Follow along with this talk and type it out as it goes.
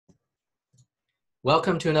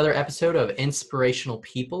Welcome to another episode of Inspirational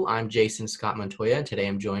People. I'm Jason Scott Montoya, and today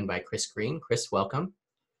I'm joined by Chris Green. Chris, welcome.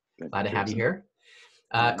 Thank Glad you, to have you Jason.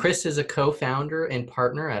 here. Chris is a co-founder and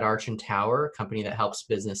partner at Arch & Tower, a company that helps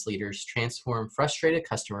business leaders transform frustrated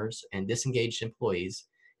customers and disengaged employees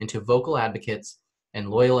into vocal advocates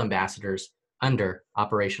and loyal ambassadors under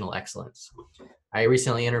operational excellence. I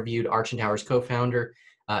recently interviewed Arch & Tower's co-founder,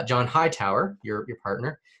 John Hightower, your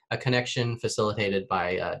partner, a connection facilitated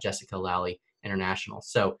by Jessica Lalley International.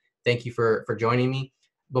 So thank you for joining me.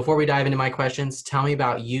 Before we dive into my questions, tell me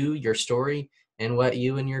about you, your story, and what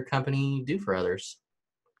you and your company do for others.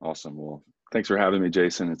 Awesome. Well, thanks for having me,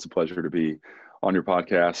 Jason. It's a pleasure to be on your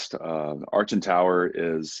podcast. Arch & Tower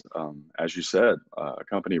is, as you said, a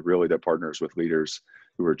company really that partners with leaders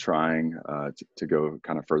who are trying to go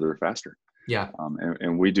kind of further faster. Yeah.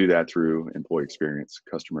 And we do that through employee experience,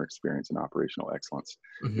 customer experience, and operational excellence.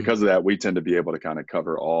 Mm-hmm. Because of that, we tend to be able to kind of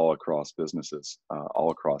cover all across businesses, all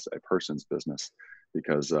across a person's business,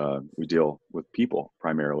 because we deal with people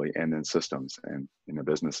primarily and then systems. And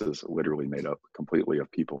business is literally made up completely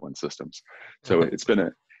of people and systems. So it's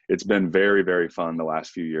been very, very fun the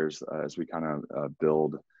last few years as we kind of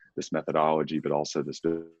build this methodology, but also this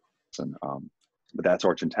business. But that's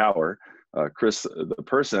Arch & Tower. Chris, the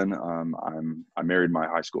person, I married my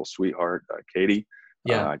high school sweetheart, Katie.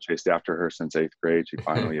 Yeah. I chased after her since 8th grade. She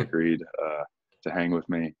finally agreed to hang with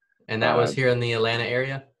me. And that was here in the Atlanta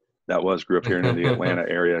area? Grew up here in the Atlanta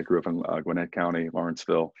area, grew up in Gwinnett County,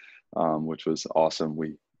 Lawrenceville, which was awesome.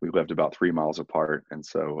 We lived about 3 miles apart. And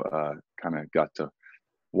so kind of got to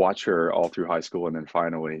watch her all through high school and then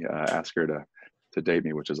finally ask her to date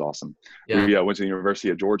me, which is awesome. Yeah. We went to the University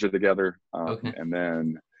of Georgia together. Okay. And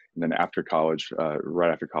then after college,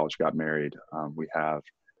 right after college, got married. We have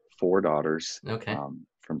 4 daughters. Okay.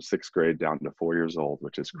 From 6th grade down to 4 years old,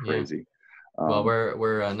 which is crazy. Yeah. Well,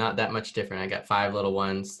 we're not that much different. I got 5 little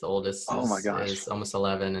ones. The oldest is almost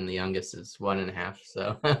 11, and the youngest is 1.5.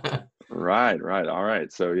 So. Right. All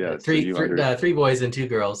right. So yeah, three boys and 2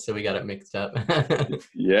 girls. So we got it mixed up.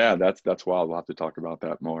 Yeah, that's wild. We'll have to talk about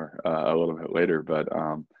that more a little bit later. But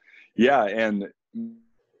yeah, and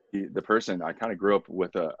the person, I kind of grew up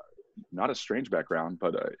with not a strange background,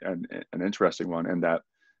 but an interesting one, in that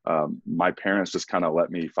my parents just kind of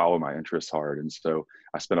let me follow my interests hard. And so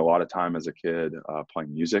I spent a lot of time as a kid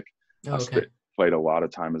playing music. Oh, okay. I played a lot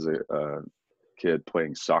of time as a kid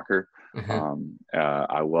playing soccer.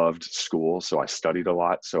 I loved school, so I studied a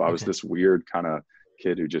lot. So I was this weird kind of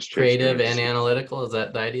kid who just creative and analytical. Is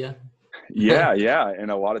that the idea? Yeah.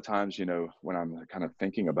 And a lot of times, when I'm kind of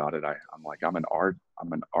thinking about it, I'm like, I'm an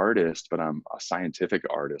artist, but I'm a scientific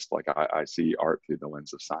artist. Like I see art through the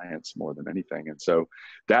lens of science more than anything. And so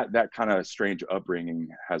that kind of strange upbringing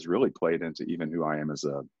has really played into even who I am as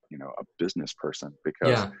a business person,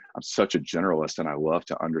 because I'm such a generalist and I love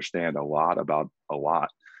to understand a lot about a lot.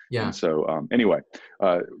 Yeah. And so anyway,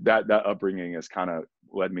 that upbringing has kind of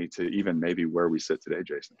led me to even maybe where we sit today,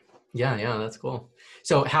 Jason. Yeah, that's cool.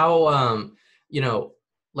 So how,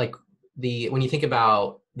 like when you think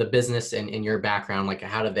about the business and your background, like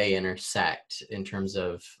how do they intersect in terms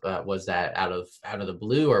of, was that out of the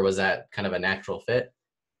blue, or was that kind of a natural fit?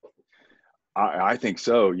 I think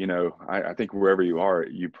so. I think wherever you are,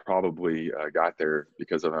 you probably got there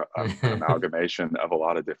because of an amalgamation of a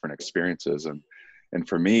lot of different experiences. And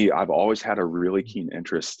for me, I've always had a really keen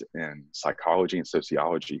interest in psychology and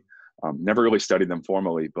sociology. Never really studied them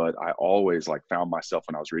formally, but I always found myself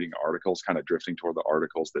when I was reading articles, kind of drifting toward the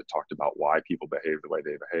articles that talked about why people behave the way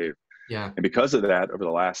they behave. Yeah. And because of that, over the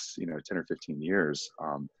last 10 or 15 years,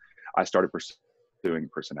 I started pursuing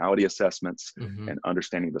personality assessments and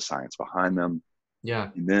understanding the science behind them. Yeah.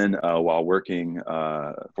 And then while working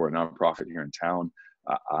for a nonprofit here in town,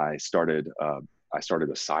 I started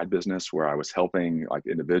a side business where I was helping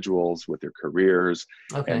individuals with their careers.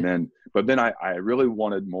 Okay. But then I really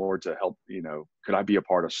wanted more to help, could I be a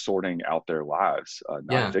part of sorting out their lives,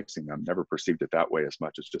 not fixing them. Never perceived it that way as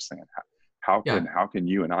much as just saying, how can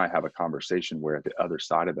you and I have a conversation where at the other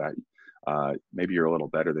side of that, maybe you're a little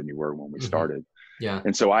better than you were when we started. Yeah.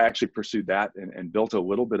 And so I actually pursued that and built a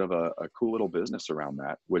little bit of a cool little business around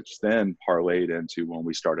that, which then parlayed into when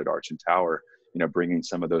we started Arch & Tower, bringing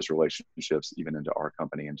some of those relationships even into our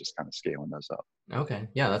company and just kind of scaling those up. Okay.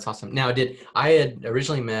 Yeah, that's awesome. Now, I had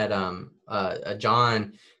originally met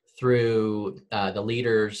John through the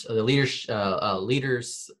leaders. I'm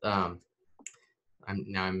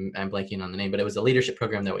blanking on the name, but it was a leadership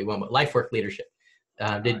program that we went with, Life Work Leadership.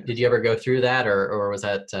 Did you ever go through that, or was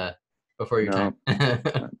that before your time?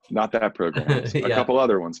 Not that program. A couple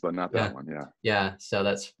other ones, but not that one. Yeah. Yeah. So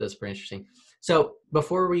that's pretty interesting. So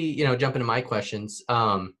before we, jump into my questions,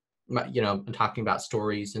 talking about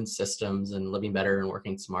stories and systems and living better and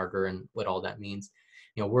working smarter and what all that means.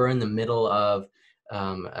 We're in the middle of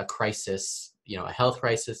a crisis, a health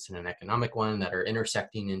crisis and an economic one that are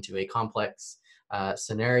intersecting into a complex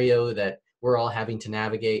scenario that we're all having to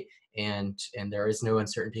navigate. And there is no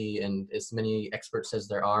uncertainty. And as many experts as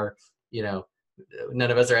there are,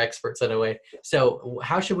 none of us are experts in a way. So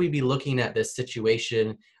how should we be looking at this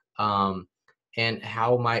situation? And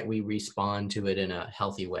how might we respond to it in a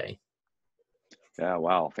healthy way? Yeah,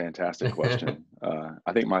 wow, fantastic question.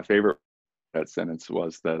 I think my favorite that sentence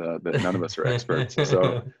was that none of us are experts.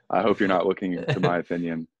 So I hope you're not looking to my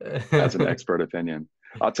opinion as an expert opinion.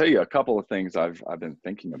 I'll tell you a couple of things I've been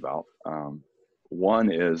thinking about.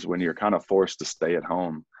 One is when you're kind of forced to stay at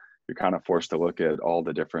home, you're kind of forced to look at all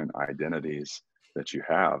the different identities that you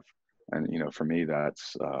have. And, for me,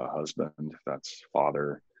 that's husband, that's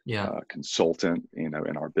father, consultant, in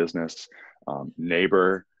our business,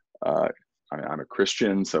 neighbor. I'm a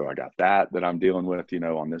Christian, so I got that I'm dealing with,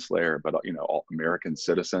 on this layer, but, American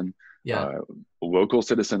citizen, local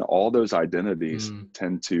citizen, all those identities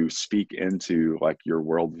tend to speak into like your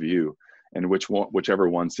worldview, and whichever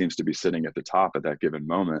one seems to be sitting at the top at that given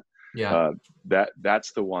moment.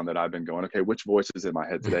 That's the one that I've been going, okay, which voice is in my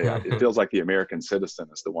head today? It feels like the American citizen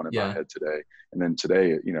is the one in my head today. And then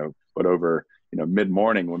today, but over,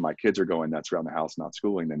 mid-morning when my kids are going, that's around the house, not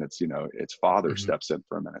schooling, then it's, it's father steps in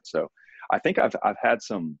for a minute. So I think I've had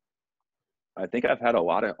a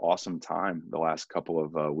lot of awesome time the last couple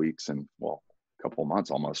of weeks and couple of months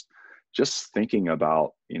almost, just thinking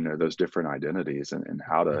about, those different identities and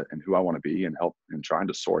how to, and who I want to be and help and trying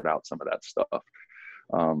to sort out some of that stuff.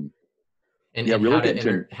 And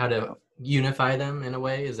really how to unify them in a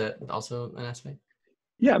way. Is that also an aspect?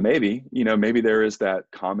 Yeah, maybe, maybe there is that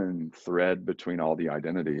common thread between all the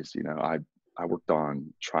identities. I worked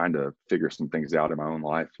on trying to figure some things out in my own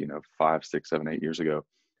life, 5, 6, 7, 8 years ago.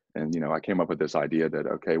 And, I came up with this idea that,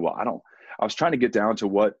 okay, well, I was trying to get down to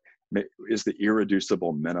what is the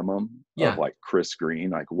irreducible minimum of like Chris Green.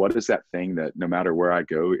 Like, what is that thing that no matter where I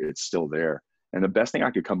go, it's still there? And the best thing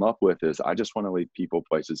I could come up with is I just want to leave people,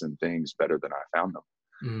 places, and things better than I found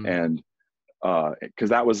them. And because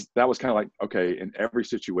that was kind of like, okay, in every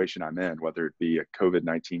situation I'm in, whether it be a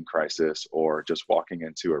COVID-19 crisis or just walking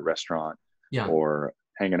into a restaurant or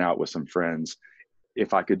hanging out with some friends,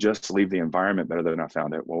 if I could just leave the environment better than I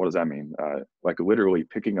found it, well, what does that mean? Like literally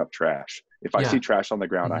picking up trash. If I see trash on the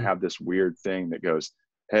ground, I have this weird thing that goes,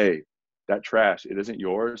 hey, that trash, it isn't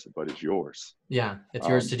yours, but it's yours. Yeah, it's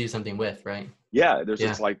yours to do something with, right? Yeah, there's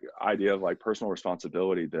this like idea of like personal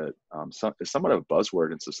responsibility that is somewhat of a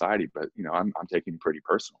buzzword in society, but I'm taking pretty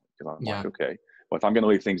personally because I'm like, okay, well, if I'm going to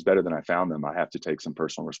leave things better than I found them, I have to take some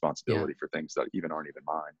personal responsibility for things that even aren't even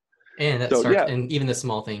mine. And and even the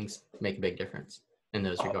small things make a big difference in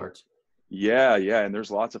those regards. Yeah. And there's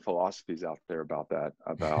lots of philosophies out there about that,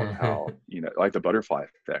 about how, like the butterfly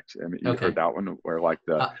effect. I mean, you've heard that one where like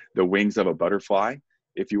the wings of a butterfly,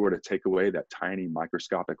 if you were to take away that tiny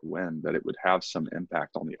microscopic wind, that it would have some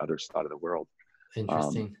impact on the other side of the world.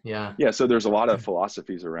 Interesting. Yeah. So there's a lot of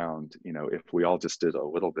philosophies around, if we all just did a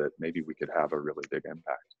little bit, maybe we could have a really big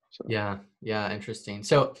impact. So. Yeah. Interesting.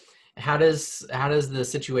 So how does the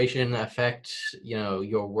situation affect,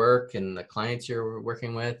 your work and the clients you're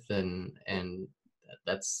working with? And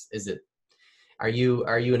are you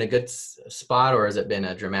in a good spot, or has it been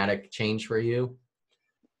a dramatic change for you?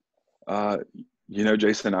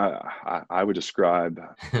 Jason, I would describe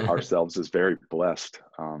ourselves as very blessed.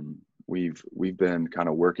 We've been kind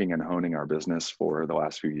of working and honing our business for the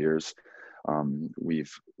last few years.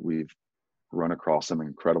 We've run across some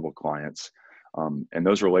incredible clients, and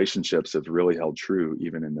those relationships have really held true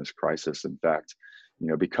even in this crisis. In fact,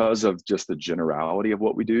 because of just the generality of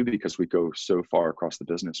what we do, because we go so far across the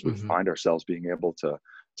business, we find ourselves being able to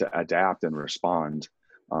adapt and respond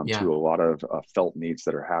to a lot of felt needs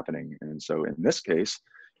that are happening. And so in this case,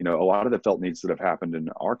 a lot of the felt needs that have happened in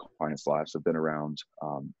our clients' lives have been around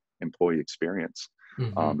employee experience.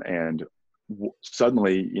 And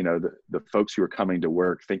suddenly, the folks who are coming to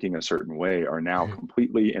work thinking a certain way are now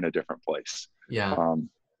completely in a different place.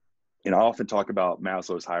 I often talk about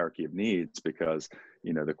Maslow's hierarchy of needs because,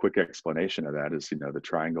 the quick explanation of that is, the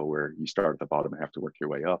triangle where you start at the bottom and have to work your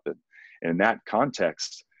way up. And in that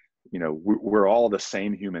context, we're all the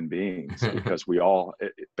same human beings because we all,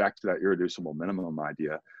 back to that irreducible minimum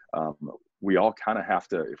idea, we all kind of have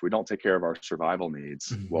to, if we don't take care of our survival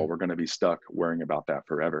needs, well, we're going to be stuck worrying about that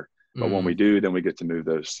forever. But when we do, then we get to move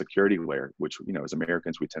the security layer, which, as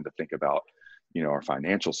Americans, we tend to think about, our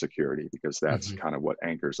financial security, because that's Hmm. kind of what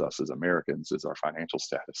anchors us as Americans, is our financial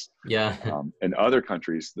status. Yeah. In other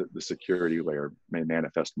countries, the security layer may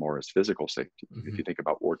manifest more as physical safety. If Hmm. you think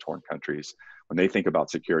about war-torn countries, when they think about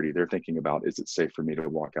security, they're thinking about, is it safe for me to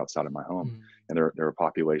walk outside of my home? And there are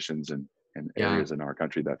populations and Yeah. areas in our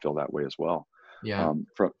country that feel that way as well. Yeah.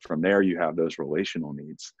 From there, you have those relational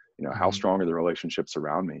needs. How Hmm. strong are the relationships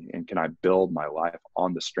around me, and can I build my life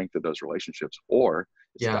on the strength of those relationships? Or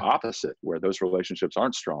is it the Yeah. opposite, where those relationships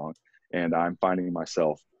aren't strong, and I'm finding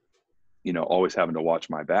myself, always having to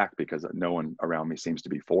watch my back because no one around me seems to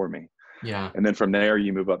be for me? Yeah. And then from there,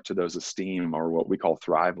 you move up to those esteem, or what we call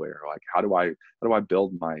thrive layer. Like, how do I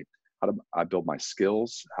build my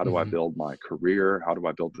skills? How do I Hmm. build my career? How do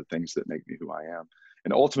I build the things that make me who I am?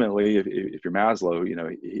 And ultimately, if you're Maslow,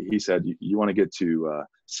 he said you want to get to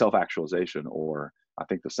self-actualization, or I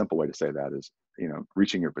think the simple way to say that is,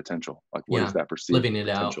 reaching your potential. Like, what is Yeah. that perceived Living it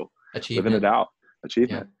out. potential? Living it Achievement. out, Yeah.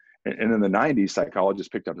 achievement. And in the 90s, psychologists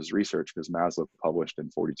picked up his research, because Maslow published in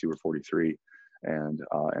 42 or 43, and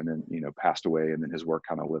then passed away, and then his work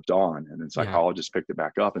kind of lived on, and then Yeah. psychologists picked it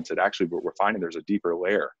back up and said, actually, we're finding there's a deeper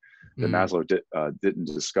layer that Mm. Maslow didn't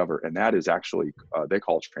discover, and that is actually, they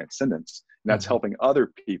call it transcendence, and that's Hmm. helping other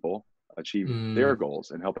people achieve their Mm.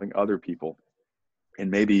 goals, and helping other people. And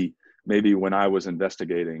maybe when I was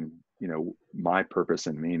investigating, my purpose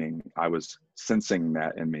and meaning, I was sensing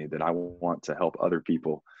that in me, that I want to help other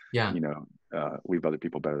people, Yeah. leave other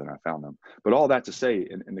people better than I found them. But all that to say,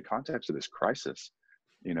 in the context of this crisis,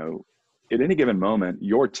 you know, at any given moment,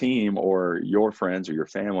 your team or your friends or your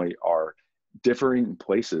family are differing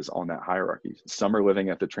places on that hierarchy. Some are living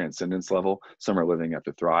at the transcendence level, some are living at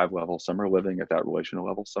the thrive level, some are living at that relational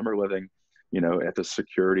level, some are living, at the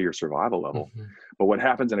security or survival level. Hmm. But what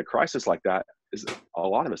happens in a crisis like that is a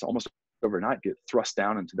lot of us almost overnight get thrust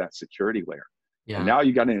down into that security layer. And Yeah. now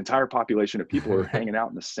you got an entire population of people who are hanging out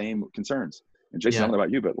in the same concerns. And Jason, I Yeah. don't know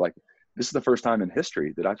about you, but like, this is the first time in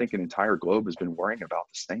history that I think an entire globe has been worrying about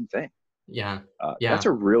the same thing. Yeah. That's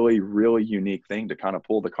Yeah. a really, really unique thing to kind of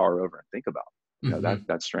pull the car over and think about. Hmm.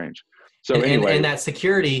 That's strange. So And anyway, that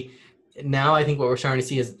security, now I think what we're starting to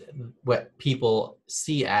see is what people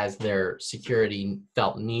see as their security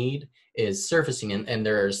felt need is surfacing, and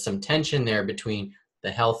there's some tension there between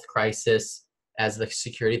the health crisis as the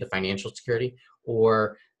security, the financial security,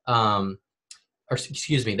 or um, or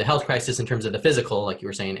excuse me, the health crisis in terms of the physical, like you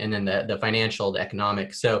were saying, and then the financial, the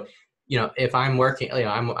economic. So, if I'm working,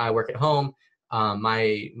 I work at home.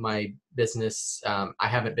 My business, I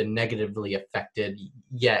haven't been negatively affected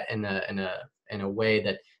yet in a way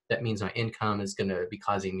that means my income is going to be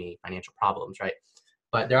causing me financial problems, right?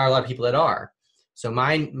 But there are a lot of people that are. So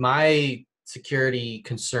my security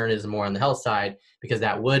concern is more on the health side, because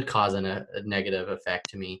that would cause a negative effect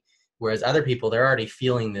to me. Whereas other people, they're already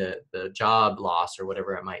feeling the job loss or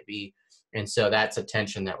whatever it might be. And so that's a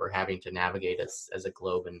tension that we're having to navigate as a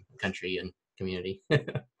globe and country and community.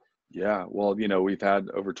 yeah, well, we've had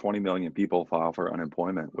over 20 million people file for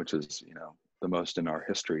unemployment, which is, the most in our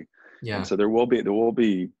history. And Yeah. so there will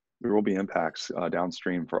be impacts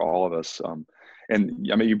downstream for all of us. And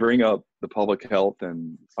I mean, you bring up the public health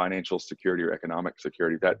and financial security or economic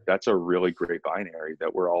security. That's a really great binary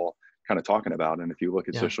that we're all kind of talking about. And if you look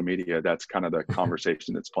at Yeah. social media, that's kind of the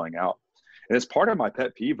conversation that's playing out. And it's part of my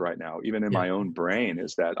pet peeve right now, even in Yeah. my own brain,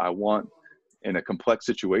 is that I want, in a complex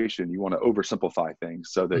situation, you want to oversimplify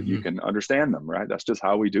things so that you Hmm. can understand them, right? That's just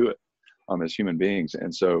how we do it as human beings.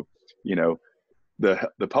 And so, you know,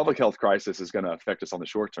 the public health crisis is going to affect us on the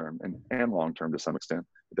short term and long term to some extent.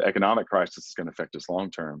 The economic crisis is going to affect us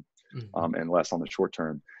long term, Hmm. and less on the short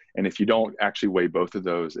term. And if you don't actually weigh both of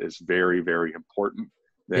those as very, very important,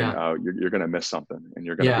 then Yeah. you're going to miss something, and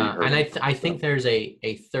you're going to be Yeah. And hurting. I So think there's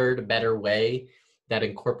a third better way that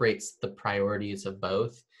incorporates the priorities of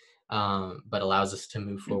both, but allows us to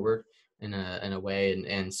move forward in a way.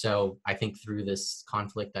 And so I think through this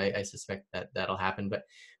conflict, I suspect that'll happen. But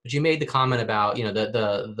you made the comment about,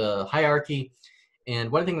 the hierarchy.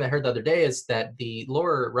 And one thing that I heard the other day is that the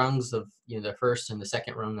lower rungs of, the first and the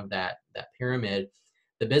second rung of that pyramid,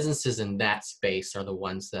 the businesses in that space are the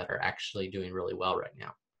ones that are actually doing really well right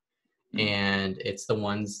now. mm. And it's the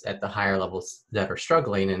ones at the higher levels that are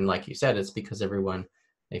struggling. And like you said, it's because everyone,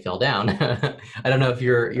 they fell down. I don't know if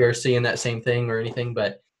you're seeing that same thing or anything,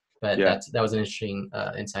 but Yeah, that was an interesting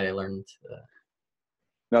insight I learned.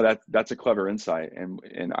 no, that's a clever insight, and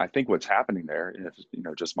I think what's happening there, if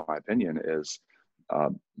just my opinion, is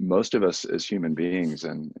most of us as human beings,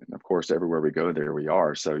 and of course everywhere we go, there we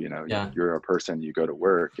are. So Yeah. you're a person, you go to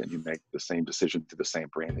work and you make the same decision to the same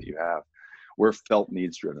brain that you have. We're felt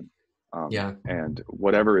needs driven. Yeah. And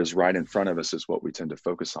whatever is right in front of us is what we tend to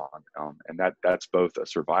focus on. And that's both a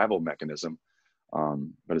survival mechanism,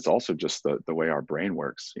 but it's also just the way our brain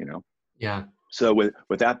works, you know? Yeah. So with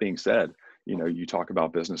that being said, you know, you talk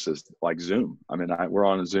about businesses like Zoom. I mean, we're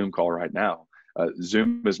on a Zoom call right now.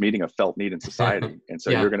 Zoom is meeting a felt need in society. And so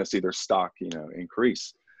Yeah. you're going to see their stock, you know,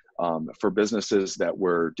 increase. For businesses that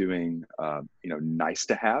were doing, you know, nice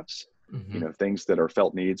to haves, you Mm-hmm. know, things that are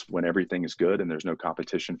felt needs when everything is good and there's no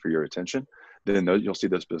competition for your attention, then you'll see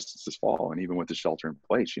those businesses fall. And even with the shelter in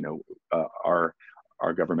place, you know, our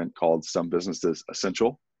government called some businesses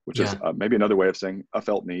essential, which is Yeah. maybe another way of saying a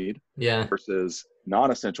felt need, Yeah. versus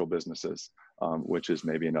non-essential businesses, which is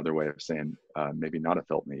maybe another way of saying maybe not a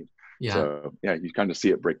felt need. Yeah. So yeah, you kind of see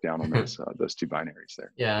it break down on those two binaries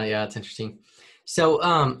there. Yeah, yeah, it's interesting. So,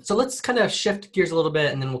 so let's kind of shift gears a little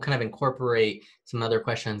bit, and then we'll kind of incorporate some other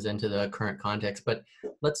questions into the current context. But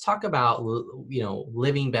let's talk about, you know,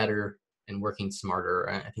 living better and working smarter.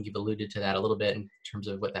 I think you've alluded to that a little bit in terms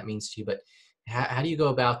of what that means to you. But how do you go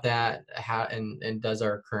about that? How and does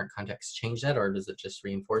our current context change that, or does it just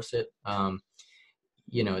reinforce it?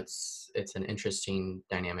 You know, it's an interesting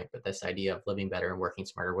dynamic, but this idea of living better and working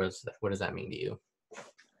smarter, what does that mean to you?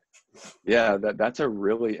 Yeah, that's a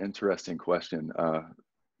really interesting question,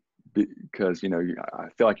 because, you know, I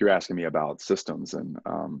feel like you're asking me about systems and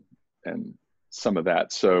some of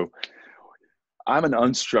that. So I'm an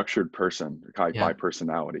unstructured person, like Yeah, my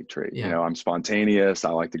personality trait. You yeah. know, I'm spontaneous. I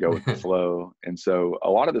like to go with the flow. And so a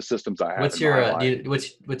lot of the systems I have What's in my your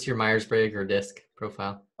life, what's your Myers-Briggs or DISC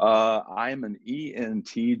profile? I'm an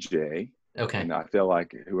ENTJ, Okay. and I feel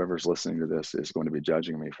like whoever's listening to this is going to be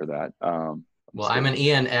judging me for that. Let me Well, see. I'm an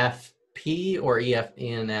ENFP or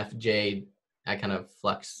ENFJ. I kind of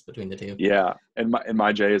flux between the two. Yeah, and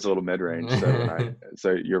my J is a little mid-range.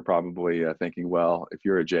 So you're probably thinking, well, if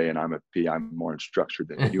you're a J and I'm a P, I'm more structured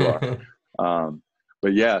than you are. Um,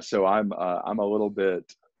 but yeah, so I'm a little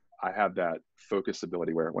bit. I have that focus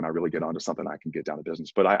ability where when I really get onto something, I can get down to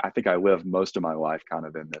business. But I think I live most of my life kind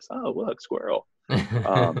of in this. Oh, look, squirrel.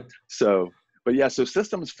 So, but yeah, so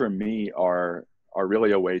systems for me are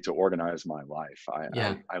really a way to organize my life.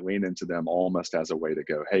 Yeah. I lean into them almost as a way to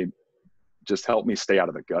go, hey, just help me stay out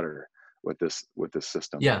of the gutter with this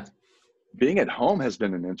system. Yeah. Being at home has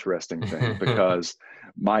been an interesting thing because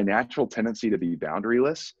my natural tendency to be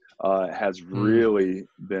boundaryless has Mm, really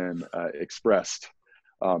been expressed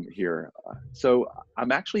here. So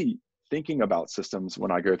I'm actually thinking about systems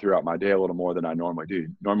when I go throughout my day a little more than I normally do.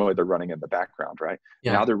 Normally they're running in the background, right?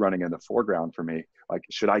 yeah. Now they're running in the foreground for me. Like,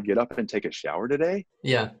 should I get up and take a shower today?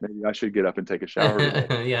 Yeah. Maybe I should get up and take a shower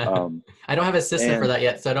today. Yeah. Um, I don't have a system for and that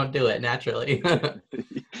yet, so I don't do it naturally.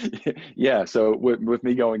 yeah, so with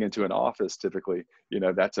me going into an office, typically, you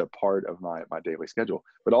know, that's a part of my daily schedule.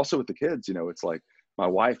 But also with the kids, you know, it's like my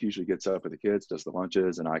wife usually gets up with the kids, does the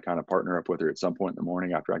lunches, and I kind of partner up with her at some point in the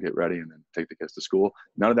morning after I get ready and then take the kids to school.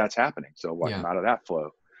 None of that's happening. So I Yeah. come out of that flow.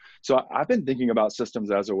 So I've been thinking about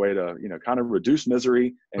systems as a way to, you know, kind of reduce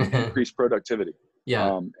misery and increase productivity. Yeah.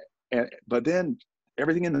 Um, but then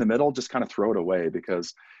everything in the middle, just kind of throw it away,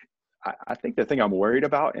 because I think the thing I'm worried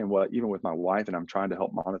about, and what even with my wife, and I'm trying to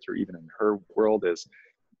help monitor even in her world, is,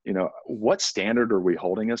 you know, what standard are we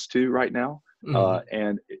holding us to right now? Mhm.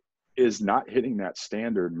 And is not hitting that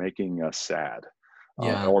standard making us sad,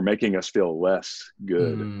 Yeah. or making us feel less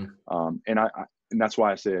good? Mm, And that's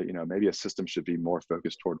why I say, you know, maybe a system should be more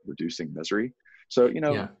focused toward reducing misery. So, you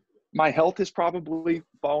know, yeah. my health is probably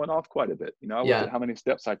fallen off quite a bit. You know, I looked at Yeah. how many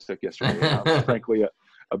steps I took yesterday, and I was frankly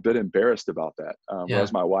a bit embarrassed about that. Whereas Yeah.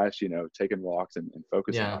 my wife's, you know, taking walks and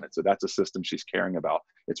focusing Yeah. on it. So that's a system she's caring about.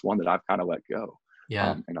 It's one that I've kind of let go.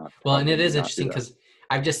 Yeah. And I Well, and probably it need to is not do interesting that. because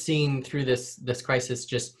I've just seen through this crisis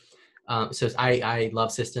just so I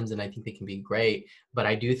love systems and I think they can be great, but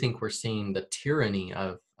I do think we're seeing the tyranny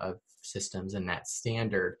of systems and that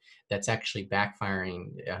standard that's actually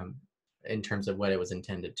backfiring in terms of what it was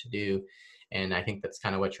intended to do. And I think that's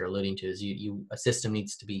kind of what you're alluding to is you a system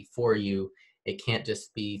needs to be for you. It can't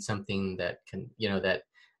just be something that can, you know, that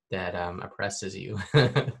oppresses you.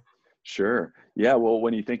 Sure. Yeah. Well,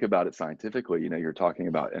 when you think about it scientifically, you know, you're talking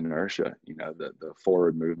about inertia, you know, the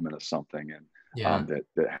forward movement of something, and Yeah. that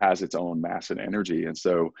has its own mass and energy. And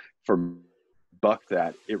so for buck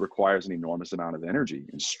that, it requires an enormous amount of energy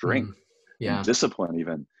and strength Mm. and Yeah. discipline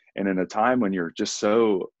even. And in a time when you're just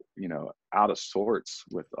so, you know, out of sorts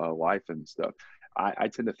with life and stuff, I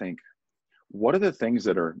tend to think, what are the things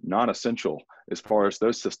that are non-essential as far as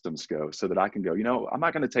those systems go, so that I can go, I'm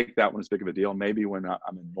not going to take that one as big of a deal. Maybe when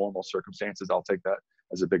I'm in normal circumstances, I'll take that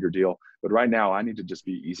as a bigger deal. But right now I need to just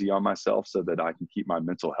be easy on myself so that I can keep my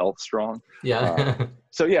mental health strong. Yeah.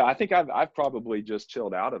 So yeah, I think I've probably just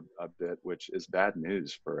chilled out a bit, which is bad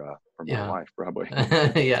news for my Yeah. wife, probably.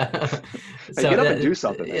 Yeah. Hey, So get up and that, do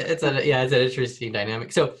something, man. it's an interesting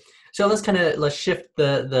dynamic. So let's shift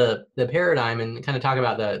the paradigm and kind of talk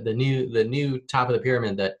about the new top of the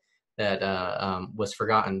pyramid that was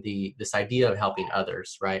forgotten, this idea of helping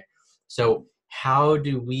others, right? So how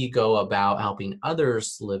do we go about helping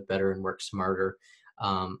others live better and work smarter?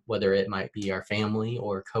 Whether it might be our family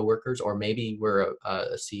or coworkers, or maybe we're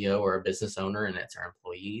a CEO or a business owner and it's our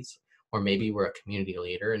employees, or maybe we're a community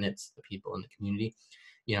leader and it's the people in the community.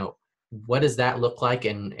 What does that look like,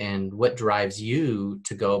 and what drives you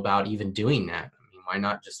to go about even doing that? I mean, why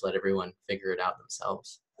not just let everyone figure it out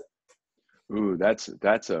themselves? Ooh,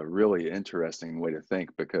 that's a really interesting way to think,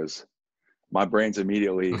 because my brain's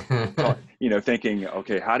immediately thinking,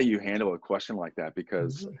 okay, how do you handle a question like that?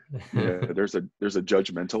 Because there's a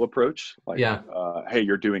judgmental approach, like, Yeah. hey,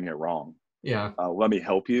 you're doing it wrong. Yeah. Let me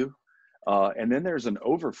help you. And then there's an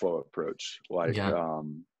overflow approach, like, Yeah.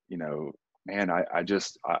 man,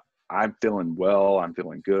 I'm feeling well, I'm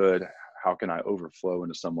feeling good. How can I overflow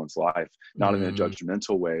into someone's life? Not in a Mm,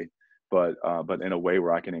 judgmental way, but in a way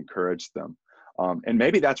where I can encourage them. And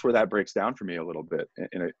maybe that's where that breaks down for me a little bit,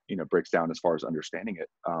 and it breaks down as far as understanding it.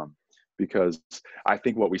 Because I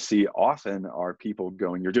think what we see often are people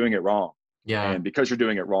going, "You're doing it wrong." yeah. And because you're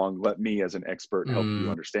doing it wrong, let me as an expert help you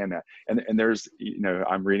Mm, understand that. And there's,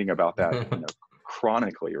 I'm reading about that,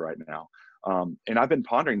 chronically right now. And I've been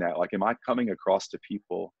pondering that, like, am I coming across to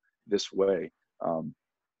people this way?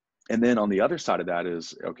 And then on the other side of that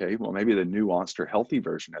is, okay, well, maybe the nuanced or healthy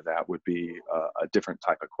version of that would be a different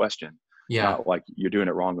type of question. yeah. Not like, you're doing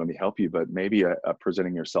it wrong, let me help you, but maybe a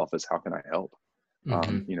presenting yourself as, how can I help?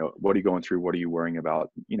 Hmm. What are you going through? What are you worrying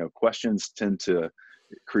about? Questions tend to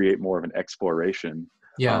create more of an exploration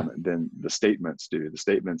Yeah. than the statements do. The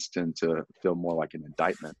statements tend to feel more like an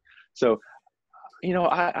indictment. So,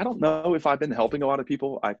 I don't know if I've been helping a lot of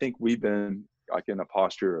people. I think we've been, like, in a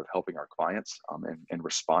posture of helping our clients, and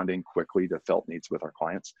responding quickly to felt needs with our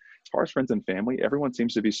clients. As far as friends and family, everyone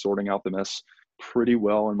seems to be sorting out the mess pretty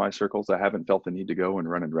well in my circles. I haven't felt the need to go and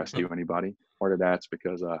run and rescue anybody. Part of that's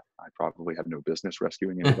because I probably have no business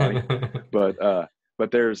rescuing anybody.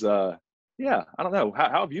 But there's yeah, I don't know.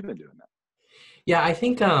 How have you been doing that? Yeah, I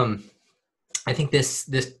think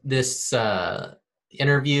this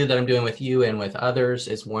interview that I'm doing with you and with others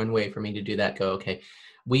is one way for me to do that. Go, okay,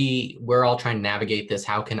 we're all trying to navigate this.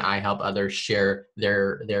 How can I help others share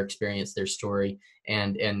their experience, their story,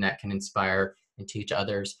 and that can inspire and teach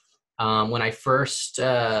others. When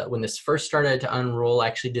this first started to unroll, I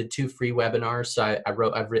actually did 2 free webinars. So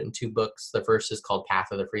I've written 2 books. The first is called Path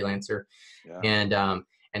of the Freelancer, Yeah.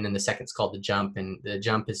 and then the second is called The Jump, and The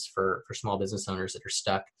Jump is for small business owners that are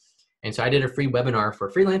stuck. And so I did a free webinar for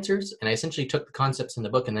freelancers, and I essentially took the concepts in the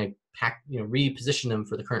book and I repositioned them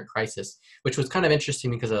for the current crisis, which was kind of interesting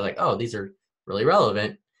because I was like, oh, these are really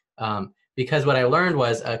relevant. Because what I learned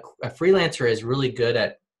was a freelancer is really good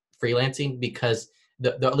at freelancing because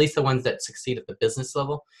at least the ones that succeed at the business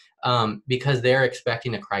level, because they're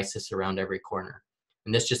expecting a crisis around every corner.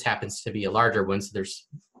 And this just happens to be a larger one, so there's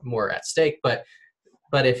more at stake. But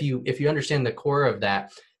if you understand the core of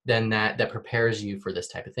that, then that prepares you for this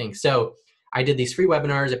type of thing. So I did these free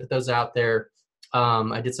webinars. I put those out there.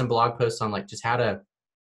 I did some blog posts on, like, just how to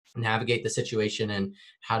navigate the situation and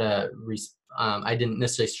how to I didn't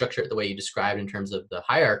necessarily structure it the way you described in terms of the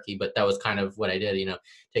hierarchy, but that was kind of what I did.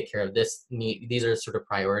 Take care of this need. These are sort of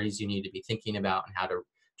priorities you need to be thinking about and how to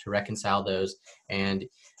reconcile those. And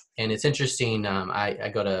it's interesting. I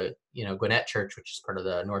go to Gwinnett Church, which is part of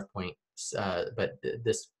the North Point. But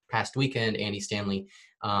this past weekend, Andy Stanley,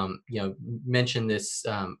 mentioned this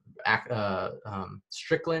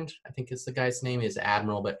Strickland, I think is the guy's name, is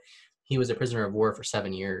Admiral, but he was a prisoner of war for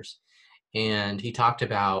 7 years, and he talked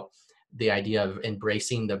about the idea of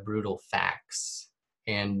embracing the brutal facts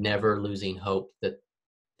and never losing hope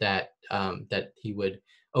that he would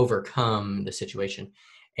overcome the situation.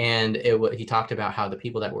 And he talked about how the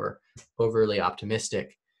people that were overly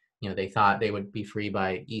optimistic, they thought they would be free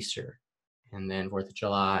by Easter, and then 4th of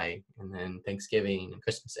July, and then Thanksgiving and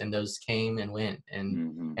Christmas, and those came and went, and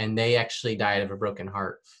Mm-hmm. they actually died of a broken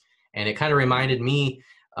heart. And it kind of reminded me,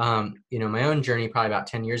 my own journey. Probably about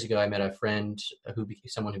 10 years ago, I met a friend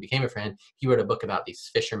someone who became a friend. He wrote a book about these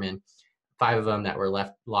fishermen, 5 of them that were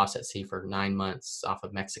lost at sea for 9 months off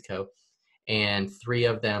of Mexico, and 3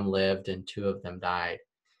 of them lived and 2 of them died.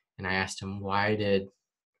 And I asked him, why did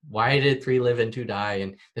 3 live and 2 die?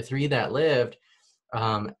 And the 3 that lived,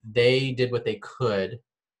 they did what they could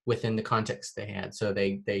within the context they had. So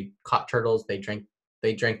they caught turtles, they drank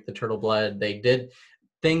the turtle blood, they did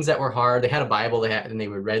things that were hard. They had a Bible and they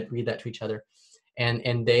would read that to each other.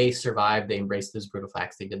 And they survived. They embraced those brutal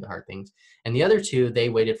facts. They did the hard things. And the other 2, they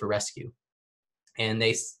waited for rescue. And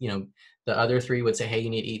they, the other 3 would say, hey,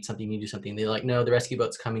 you need to eat something, you need to do something. They're like, no, the rescue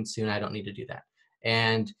boat's coming soon. I don't need to do that.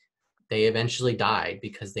 And they eventually died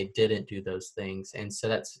because they didn't do those things. And so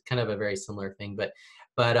that's kind of a very similar thing. But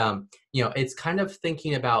it's kind of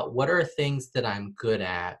thinking about what are things that I'm good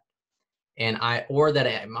at or that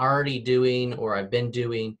I'm already doing or I've been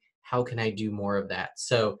doing. How can I do more of that?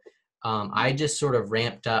 So I just sort of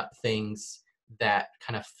ramped up things that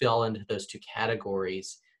kind of fell into those 2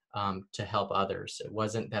 categories to help others. It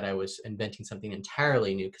wasn't that I was inventing something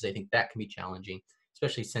entirely new, because I think that can be challenging,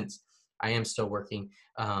 especially since I am still working.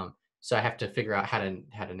 So I have to figure out how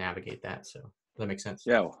to navigate that. So does that make sense?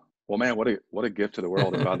 Yeah. Well, man, what a gift to the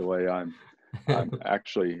world. And by the way, I'm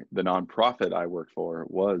actually, the nonprofit I work for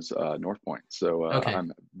was North Point. So Okay.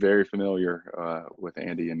 I'm very familiar with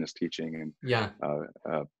Andy and his teaching. And Yeah.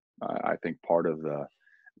 I think part of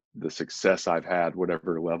the success I've had,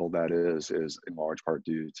 whatever level that is in large part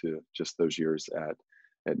due to just those years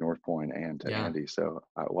at North Point and to Yeah. Andy. So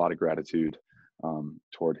a lot of gratitude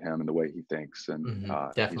toward him and the way he thinks. And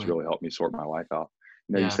he's Definitely. really helped me sort my life out.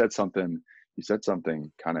 You Yeah. said something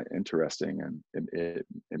kind of interesting, and it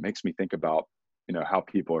makes me think about, how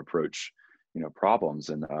people approach, problems.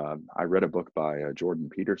 And I read a book by Jordan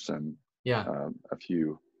Peterson Yeah. a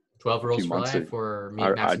few 12 Rules for months ago. Life or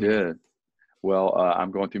I Maps of Meaning? did. Well,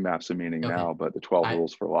 I'm going through Maps of Meaning Okay. now, but the 12 I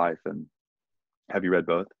Rules for Life. And have you read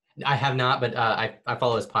both? I have not, but I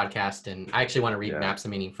follow his podcast, and I actually want to read Yeah. Maps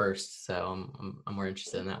of Meaning first, so I'm more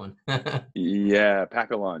interested in that one. Yeah,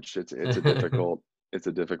 pack a lunch. It's a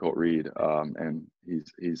difficult read. And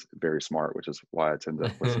he's very smart, which is why I tend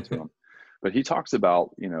to listen to him. But he talks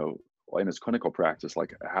about, in his clinical practice,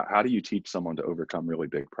 like how do you teach someone to overcome really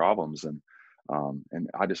big problems? And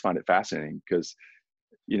I just find it fascinating because,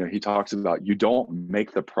 he talks about, you don't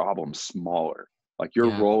make the problem smaller. Like, your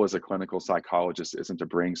Yeah. role as a clinical psychologist isn't to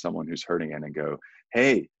bring someone who's hurting in and go,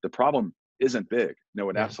 hey, the problem isn't big. No,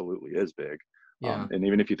 it Yeah. absolutely is big. Yeah. And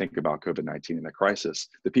even if you think about COVID-19 and the crisis,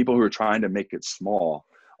 the people who are trying to make it small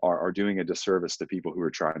are doing a disservice to people who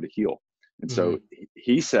are trying to heal. And so Mm-hmm.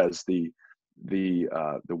 he says the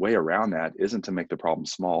way around that isn't to make the problem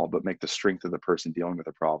small, but make the strength of the person dealing with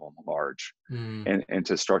the problem large, Mm. and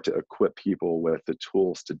to start to equip people with the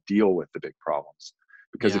tools to deal with the big problems.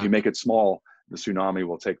 Because if Yeah. you make it small, the tsunami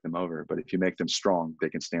will take them over. But if you make them strong, they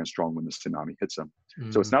can stand strong when the tsunami hits them.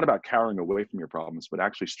 So it's Mm. not about cowering away from your problems, but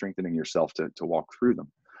actually strengthening yourself to walk through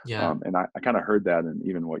them. Yeah. And I kind of heard that in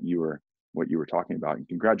even what you were talking about. And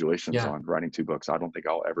congratulations Yeah. on writing 2 books. I don't think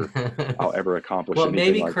I'll ever accomplish Well, anything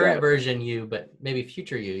maybe like current that. version you, but maybe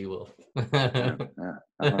future you will. Yeah, yeah.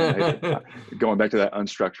 I don't know, maybe going back to that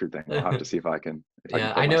unstructured thing, I'll have to see if I can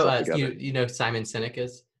Yeah, pull I know. myself together. You know Simon Sinek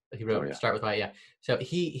is. He Oh wrote yeah, Start with Why. Yeah. So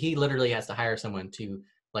he literally has to hire someone to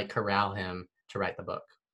like corral him to write the book,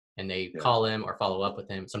 and they yeah. call him or follow up with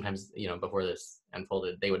him. Sometimes before this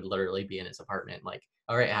unfolded, they would literally be in his apartment, like,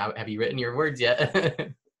 "All right, have you written your words yet?"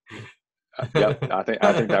 Yep. I think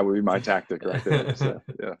that would be my tactic right there. So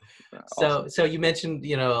yeah, So, awesome. so you mentioned,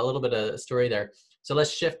 a little bit of story there. So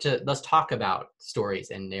let's talk about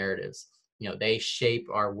stories and narratives. They shape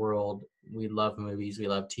our world. We love movies. We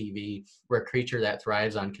love TV. We're a creature that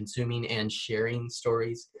thrives on consuming and sharing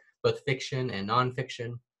stories, both fiction and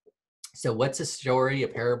nonfiction. So what's a story, a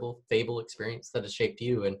parable, fable experience that has shaped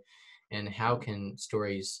you, and how can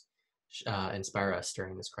stories inspire us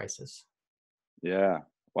during this crisis? Yeah.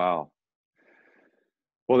 Wow.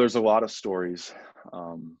 Well, there's a lot of stories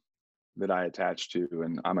that I attach to,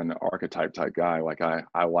 and I'm an archetype type guy. Like,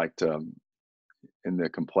 I like to, in the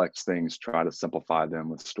complex things, try to simplify them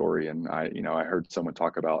with story. And I heard someone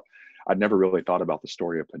talk about, I'd never really thought about the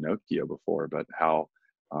story of Pinocchio before, but how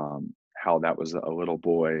that was a little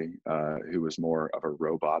boy who was more of a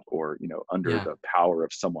robot, or under Yeah. the power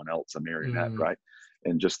of someone else, a marionette, Mm, right?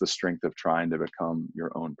 And just the strength of trying to become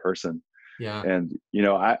your own person. yeah. And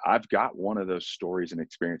I've got one of those stories and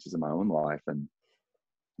experiences in my own life. And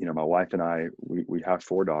my wife and I, we have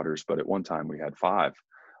 4 daughters, but at one time we had 5.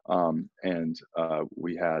 And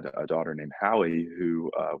we had a daughter named Hallie who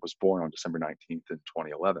was born on December 19th in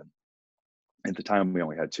 2011. At the time, we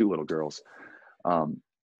only had 2 little girls.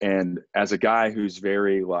 And as a guy who's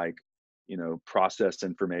very, like, process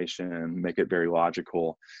information, make it very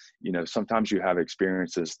logical, sometimes you have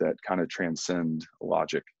experiences that kind of transcend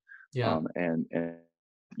logic. Yeah. And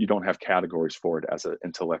you don't have categories for it as an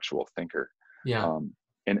intellectual thinker. Yeah.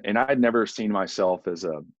 And I'd never seen myself as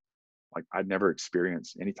I'd never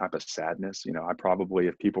experienced any type of sadness. I probably,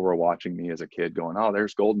 if people were watching me as a kid going, oh,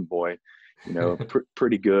 there's Golden Boy,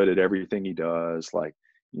 pretty good at everything he does,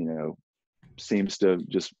 seems to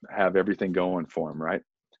just have everything going for him, right?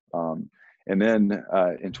 And then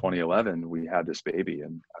in 2011, we had this baby,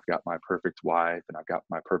 and I've got my perfect wife, and I've got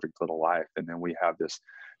my perfect little life, and then we have this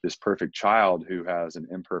perfect child who has an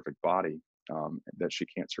imperfect body that she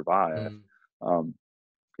can't survive.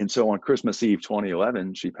 And so on Christmas Eve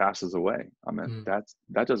 2011, she passes away. I mean,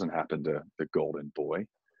 that doesn't happen to the Golden Boy.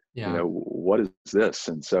 Yeah. What is this?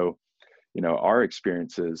 And so, our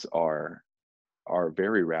experiences are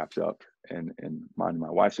very wrapped up, and mine and my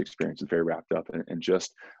wife's experience is very wrapped up in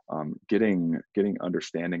just getting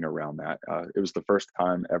understanding around that. It was the first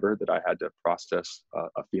time ever that I had to process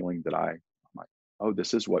a feeling that I'm like, oh,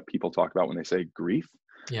 this is what people talk about when they say grief.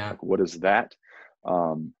 Yeah. Like, what is that?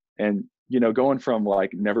 And going from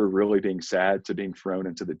never really being sad to being thrown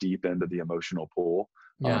into the deep end of the emotional pool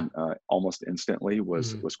almost instantly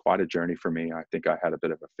was quite a journey for me. I think I had a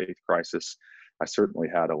bit of a faith crisis. I certainly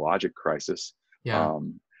had a logic crisis. Yeah.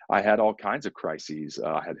 I had all kinds of crises.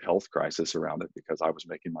 I had health crisis around it because I was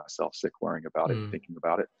making myself sick worrying about it and thinking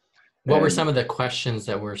about it. What were some of the questions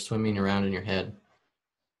that were swimming around in your head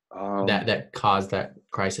that caused that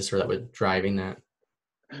crisis, or that was driving that?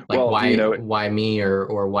 Why me,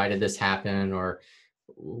 or why did this happen, or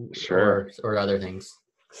sure, or other things?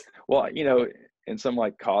 Well, in some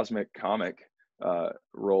cosmic comic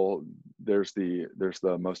role, there's the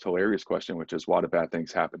most hilarious question, which is, why do bad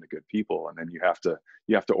things happen to good people? And then you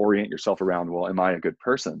have to orient yourself around, well, am I a good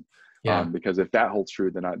person? Yeah. Because if that holds true,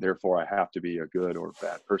 then therefore I have to be a good or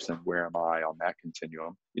bad person. Where am I on that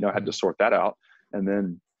continuum? I had to sort that out, and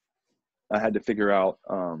then I had to figure out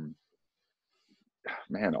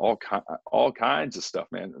man, all kinds of stuff,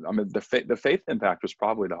 man. I mean, the faith impact was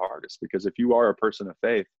probably the hardest, because if you are a person of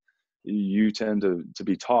faith, you tend to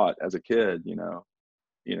be taught as a kid,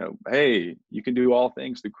 hey, you can do all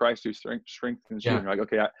things through Christ who strengthens you. And you're like,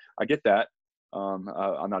 okay, I get that. I'm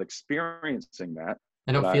not experiencing that.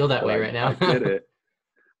 I don't feel that way right now. I get it.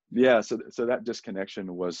 Yeah. So that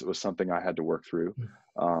disconnection was something I had to work through.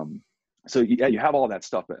 So yeah, you have all that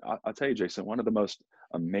stuff, but I'll tell you, Jason, one of the most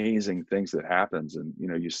amazing things that happens, and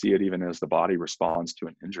you see it even as the body responds to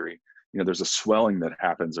an injury. There's a swelling that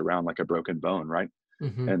happens around like a broken bone, right?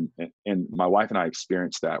 And my wife and I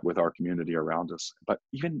experienced that with our community around us, but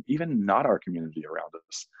even not our community around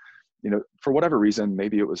us. For whatever reason,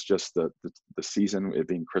 maybe it was just the season, it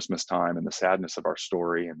being Christmas time, and the sadness of our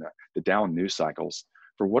story, and the down news cycles.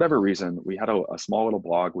 For whatever reason, we had a small little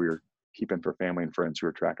blog we were keeping for family and friends who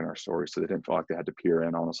were tracking our stories, so they didn't feel like they had to peer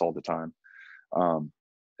in on us all the time.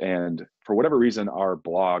 And for whatever reason, our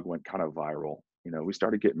blog went kind of viral. We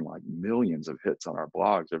started getting millions of hits on our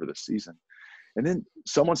blogs over the season. And then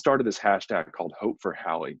someone started this hashtag called Hope for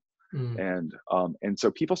Hallie. And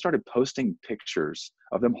so people started posting pictures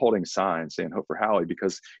of them holding signs saying Hope for Hallie,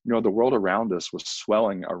 because, the world around us was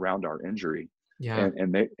swelling around our injury. Yeah.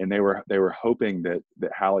 And they were hoping that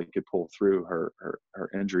Hallie could pull through her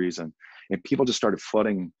injuries, and people just started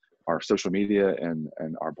flooding our social media and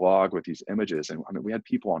our blog with these images. And I mean, we had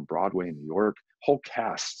people on Broadway in New York, whole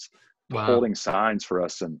casts holding signs for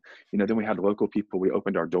us. And then we had local people. We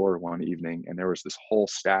opened our door one evening, and there was this whole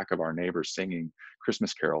stack of our neighbors singing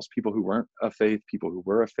Christmas carols, people who weren't of faith, people who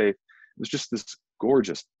were of faith. It was just this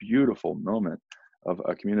gorgeous, beautiful moment of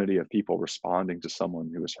a community of people responding to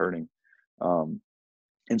someone who was hurting.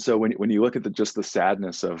 And so when you look at just the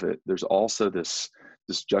sadness of it, there's also this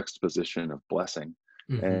juxtaposition of blessing.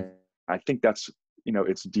 And I think that's,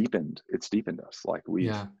 it's deepened us.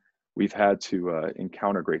 We've had to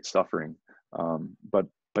encounter great suffering, but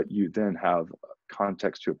you then have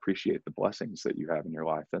context to appreciate the blessings that you have in your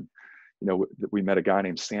life. And we met a guy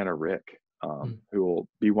named Santa Rick, who will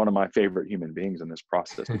be one of my favorite human beings in this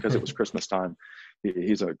process, because it was Christmas time.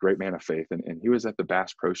 He's a great man of faith, and he was at the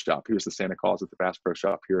Bass Pro Shop. He was the Santa Claus at the Bass Pro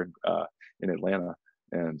Shop here in Atlanta,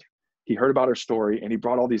 and he heard about our story, and he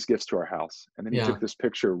brought all these gifts to our house. And then he took this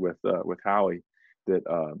picture with Howie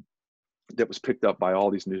that was picked up by all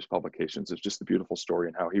these news publications. It's just a beautiful story,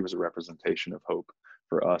 and how he was a representation of hope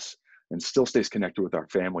for us, and still stays connected with our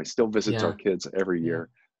family, still visits our kids every year.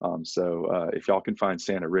 So if y'all can find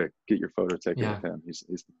Santa Rick, get your photo taken with him. He's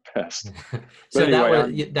the best. So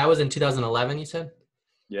anyway, that was in 2011, you said?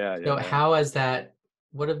 Yeah. So how has that,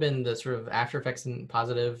 what have been the sort of after effects in a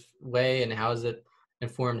positive way, and how has it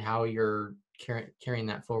informed how you're carrying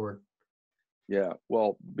that forward? Yeah.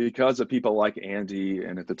 Well, because of people like Andy,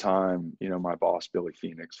 and at the time, my boss, Billy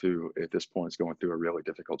Phoenix, who at this point is going through a really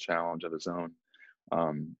difficult challenge of his own.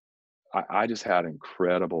 Um, I just had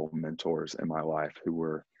incredible mentors in my life who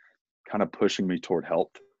were kind of pushing me toward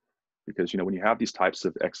health, because, when you have these types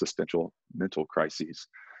of existential mental crises,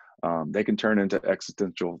 they can turn into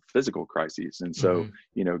existential physical crises. And so,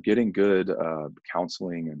 Hmm. getting good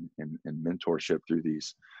counseling and mentorship through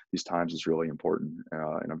these times is really important.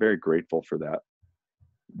 And I'm very grateful for that.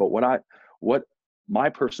 But what my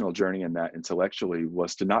personal journey in that intellectually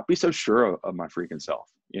was to not be so sure of my freaking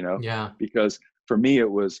self, Yeah. because for me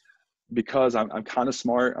it was because I'm kind of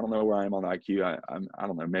smart. I don't know where I am on the IQ. I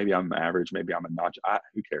don't know. Maybe I'm average. Maybe I'm a notch.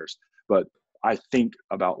 Who cares? But I think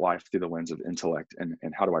about life through the lens of intellect, and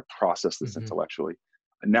how do I process this Hmm. intellectually.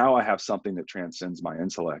 And now I have something that transcends my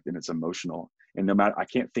intellect, and it's emotional. And no matter, I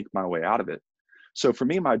can't think my way out of it. So for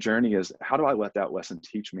me, my journey is, how do I let that lesson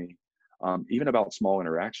teach me, even about small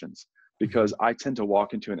interactions? Hmm. Because I tend to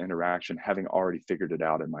walk into an interaction having already figured it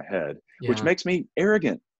out in my head, which Yeah. makes me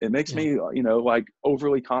arrogant. It makes Yeah. me, like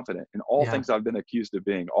overly confident in all Yeah. things I've been accused of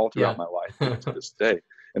being all throughout Yeah. my life, even to this day.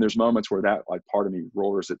 And there's moments where that like part of me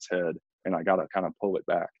roars its head, and I got to kind of pull it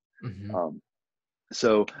back. Hmm. Um,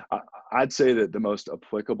 so I'd say that the most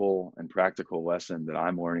applicable and practical lesson that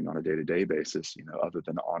I'm learning on a day-to-day basis, other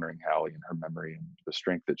than honoring Hallie and her memory and the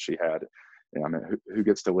strength that she had, I mean, who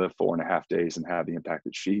gets to live 4.5 days and have the impact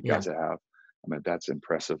that she got Yeah. to have? I mean, that's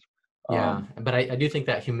impressive. Yeah, Um, but I do think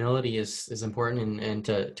that humility is important, and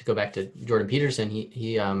to go back to Jordan Peterson,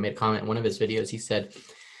 he made a comment in one of his videos. He said,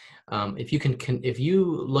 if you if you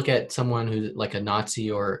look at someone who's like a Nazi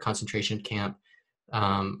or a concentration camp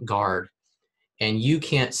guard, and you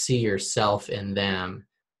can't see yourself in them,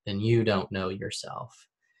 then you don't know yourself.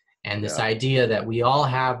 And this yeah, idea that we all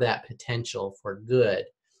have that potential for good,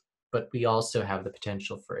 but we also have the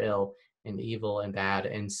potential for ill and evil and bad,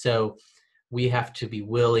 and so we have to be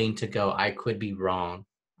willing to go, I could be wrong.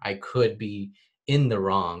 I could be in the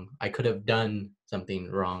wrong. I could have done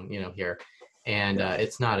something wrong, here. And yeah,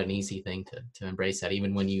 it's not an easy thing to embrace that,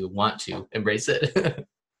 even when you want to embrace it.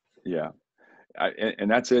 yeah.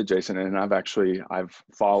 And that's it, Jason. And I've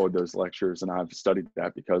followed those lectures, and I've studied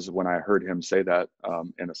that, because when I heard him say that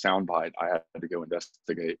in a soundbite, I had to go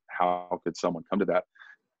investigate how could someone come to that.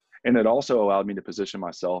 And it also allowed me to position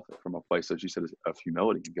myself from a place, as you said, of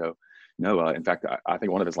humility, and go, no, in fact, I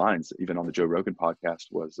think one of his lines, even on the Joe Rogan podcast,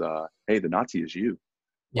 was, hey, the Nazi is you.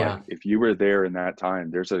 Like, Yeah. if you were there in that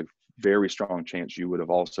time, there's a very strong chance you would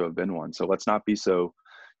have also been one. So let's not be so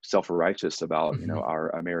self-righteous about, Hmm. our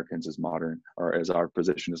Americans as modern, or as our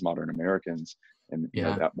position as modern Americans, and,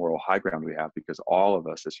 Yeah. that moral high ground we have, because all of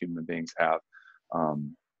us as human beings have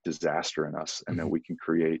disaster in us, and that Hmm. we can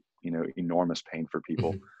create, enormous pain for Hmm.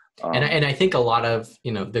 people. And Um, I think a lot of,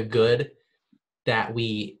 the good that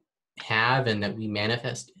we have and that we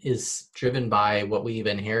manifest is driven by what we've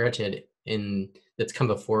inherited in that's come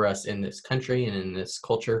before us in this country and in this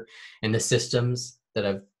culture and the systems that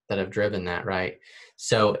have driven that, right?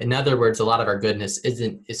 So in other words, a lot of our goodness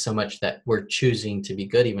is so much that we're choosing to be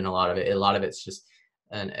good. Even a lot of it's just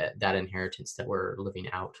that inheritance that we're living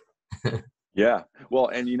out. Yeah. Well,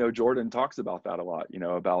 and Jordan talks about that a lot,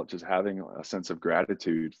 about just having a sense of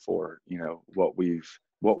gratitude for,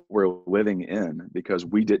 what we're living in, because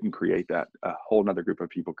we didn't create that. A whole nother group of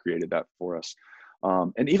people created that for us.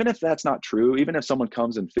 And even if that's not true, even if someone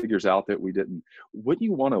comes and figures out that we didn't, wouldn't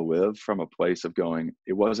you want to live from a place of going,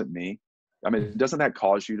 it wasn't me? I mean, doesn't that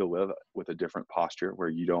cause you to live with a different posture, where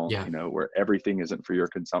you don't, Yeah. where everything isn't for your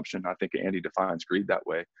consumption? I think Andy defines greed that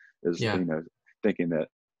way, is, Yeah. thinking that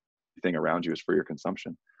thing around you is for your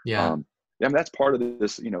consumption. Yeah. Um, yeah, I mean, that's part of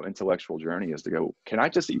this, intellectual journey, is to go, can I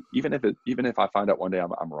just, even if I find out one day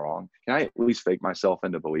I'm wrong, can I at least fake myself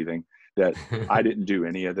into believing that I didn't do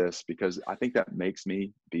any of this? Because I think that makes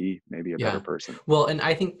me be maybe a better Yeah. person. Well, and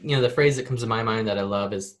I think, the phrase that comes to my mind that I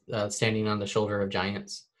love is standing on the shoulder of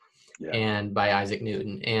giants, Yeah. and by Isaac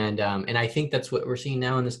Newton. And I think that's what we're seeing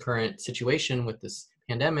now in this current situation with this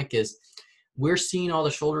pandemic is we're seeing all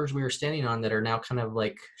the shoulders we were standing on that are now kind of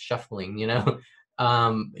like shuffling,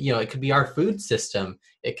 it could be our food system,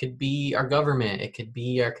 it could be our government, it could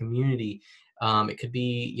be our community, it could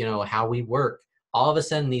be, how we work. All of a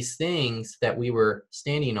sudden, these things that we were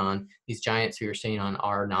standing on, these giants we were standing on,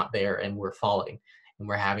 are not there, and we're falling, and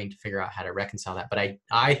we're having to figure out how to reconcile that. But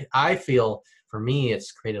I feel for me,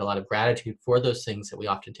 it's created a lot of gratitude for those things that we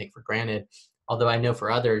often take for granted. Although I know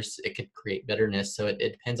for others, it could create bitterness. So it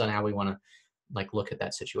depends on how we want to like look at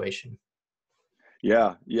that situation.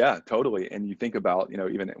 Yeah. Yeah, totally. And you think about,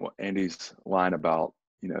 even Andy's line about,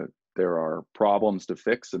 there are problems to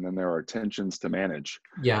fix, and then there are tensions to manage.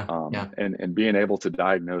 Yeah. Yeah. And being able to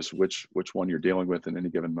diagnose which one you're dealing with in any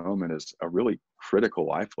given moment is a really critical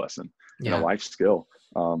life lesson and a Yeah. life skill.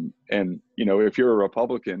 And if you're a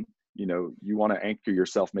Republican, you want to anchor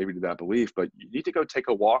yourself maybe to that belief, but you need to go take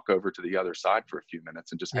a walk over to the other side for a few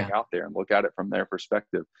minutes and just hang Yeah. out there and look at it from their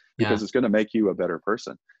perspective, because Yeah. it's going to make you a better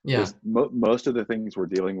person. Yeah. Because most of the things we're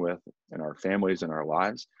dealing with in our families and our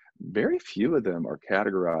lives, very few of them are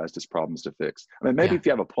categorized as problems to fix. I mean, maybe Yeah. if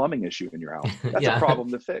you have a plumbing issue in your house, that's a Yeah. problem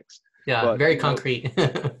to fix. Yeah. But Very concrete.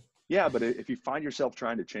 yeah, but if you find yourself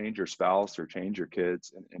trying to change your spouse or change your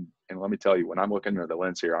kids, and let me tell you, when I'm looking at the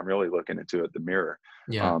lens here, I'm really looking into the mirror,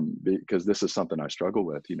 Yeah. because this is something I struggle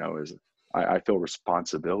with. Is I feel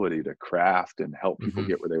responsibility to craft and help people Hmm.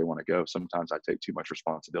 get where they want to go. Sometimes I take too much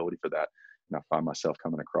responsibility for that, and I find myself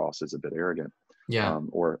coming across as a bit arrogant, Yeah.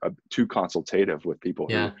 or too consultative with people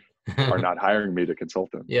who Yeah. are not hiring me to consult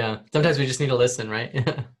them. Yeah. Sometimes we just need to listen, right?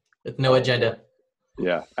 With no Oh boy, agenda.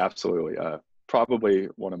 yeah, absolutely. Probably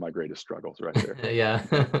one of my greatest struggles right there. Yeah.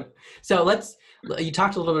 So you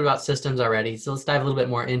talked a little bit about systems already. So let's dive a little bit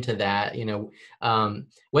more into that,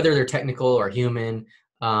 whether they're technical or human,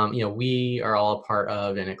 we are all a part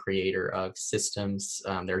of and a creator of systems.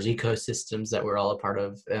 There's ecosystems that we're all a part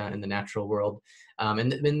of in the natural world.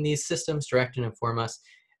 And these systems direct and inform us.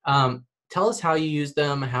 Tell us how you use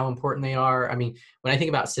them, how important they are. I mean, when I think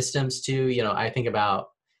about systems too, I think about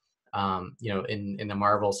in the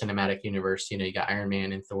Marvel Cinematic Universe, you got Iron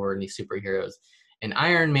Man and Thor and these superheroes. And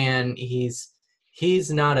Iron Man, he's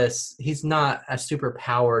not a super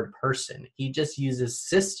powered person. He just uses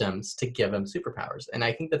systems to give him superpowers. And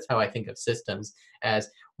I think that's how I think of systems, as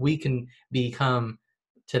we can become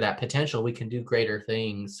to that potential. We can do greater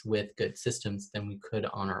things with good systems than we could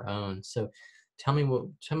on our own. So tell me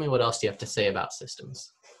what else do you have to say about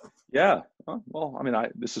systems? Yeah. Well, I mean,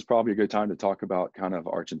 this is probably a good time to talk about kind of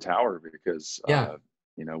Arch and Tower, because, Yeah.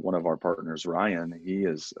 one of our partners, Ryan, he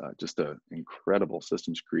is just an incredible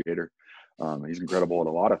systems creator. He's incredible at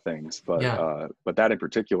a lot of things, Yeah. but that in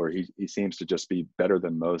particular, he seems to just be better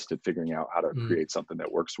than most at figuring out how to Mm, create something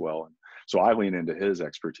that works well. And so I lean into his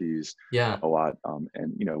expertise yeah. a lot.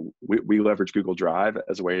 And we leverage Google Drive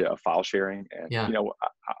as a way of file sharing. And Yeah.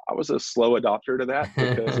 I was a slow adopter to that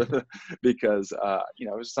because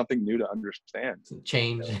it was something new to understand.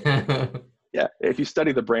 Change. Yeah, if you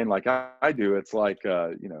study the brain like I do, it's like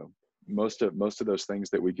most of those things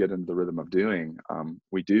that we get into the rhythm of doing,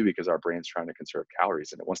 we do because our brain's trying to conserve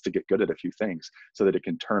calories, and it wants to get good at a few things so that it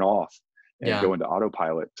can turn off and Yeah. go into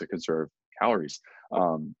autopilot to conserve calories.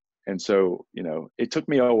 And so it took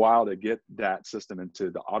me a while to get that system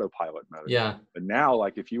into the autopilot mode. Yeah. But now,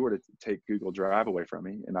 like, if you were to take Google Drive away from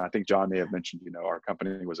me, and I think John may have mentioned, our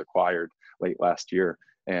company was acquired late last year,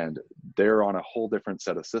 and they're on a whole different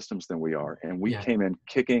set of systems than we are. And we Yeah. came in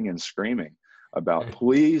kicking and screaming about,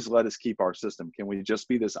 please let us keep our system. Can we just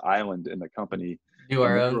be this island in the company? Do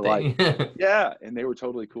And our they own were like, thing. yeah, and they were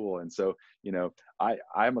totally cool. And so,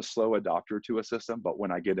 I'm a slow adopter to a system, but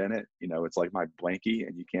when I get in it, it's like my blankie,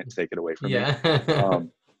 and you can't take it away from me. Yeah.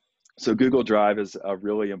 So Google Drive is a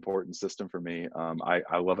really important system for me.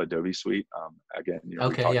 I love Adobe Suite. Again, we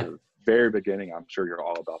Okay. talked Yeah. at the very beginning. I'm sure you're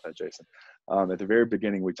all about that, Jason. At the very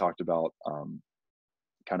beginning, we talked about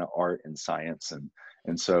kind of art and science,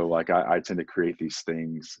 and so, like, I tend to create these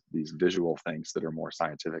things, these visual things that are more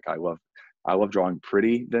scientific. I love drawing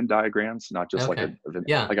pretty Venn diagrams, not just like Okay.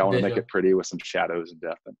 Yeah. like I want to make Visual. it pretty with some shadows and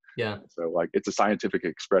depth. And Yeah. so, like, it's a scientific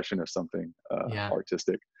expression of something Yeah.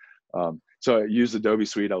 artistic. So I use Adobe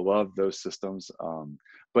Suite. I love those systems.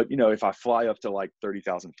 But if I fly up to like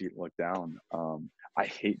 30,000 feet and look down, I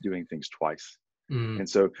hate doing things twice. Mm. And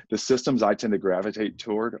so the systems I tend to gravitate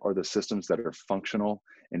toward are the systems that are functional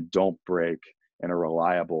and don't break and are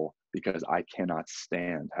reliable, because I cannot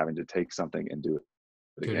stand having to take something and do it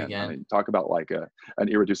Do it again. I again. mean, talk about like an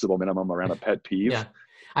irreducible minimum around a pet peeve. Yeah.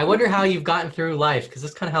 I wonder how you've gotten through life, because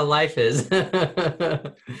that's kind of how life is.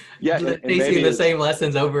 Yeah, and Facing maybe the same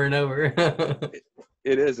lessons over and over.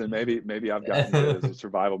 it is, and maybe I've gotten to it as a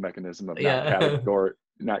survival mechanism of Yeah.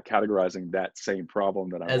 not categorizing that same problem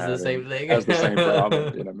that I'm As the having same thing. as the same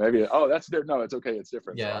problem. Maybe, oh, that's different. No, it's okay, it's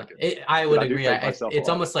different. So Yeah, I but would I do agree. take myself a It's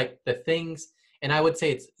lot. almost like the things, and I would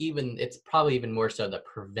say it's probably even more so the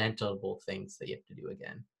preventable things that you have to do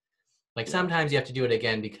again. Like Yeah. sometimes you have to do it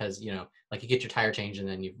again because, like you get your tire changed and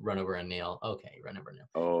then you run over a nail. Okay, you run over a nail.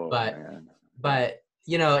 Oh But, man. Yeah. but,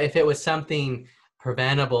 if it was something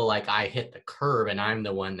preventable, like I hit the curb and I'm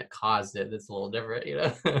the one that caused it, it's a little different.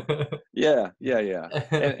 Yeah.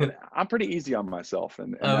 And I'm pretty easy on myself,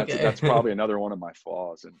 and that's Okay. probably another one of my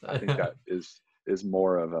flaws. And I think that is is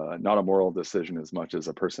more of a, not a moral decision as much as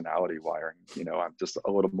a personality wiring. You know, I'm just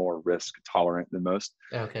a little more risk tolerant than most.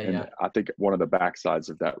 Okay. And Yeah. I think one of the backsides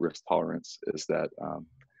of that risk tolerance is that,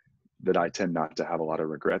 that I tend not to have a lot of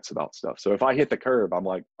regrets about stuff. So if I hit the curb, I'm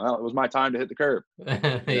like, well, it was my time to hit the curb. You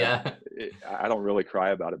know, Yeah. I don't really cry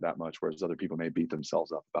about it that much, whereas other people may beat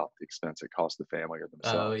themselves up about the expense it cost the family or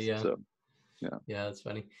Oh, themselves. yeah. So, yeah. Yeah, that's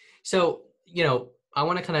funny. So, I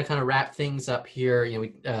want to kind of wrap things up here.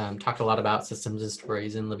 We talked a lot about systems and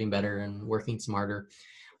stories and living better and working smarter.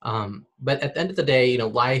 But at the end of the day,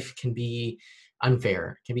 life can be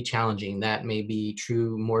unfair, can be challenging. That may be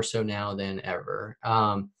true more so now than ever.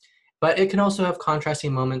 But it can also have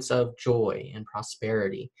contrasting moments of joy and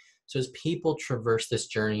prosperity. So as people traverse this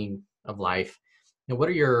journey of life, what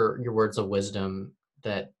are your words of wisdom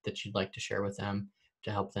that you'd like to share with them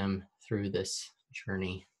to help them through this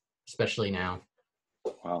journey, especially now?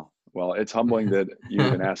 Wow. Well, it's humbling that you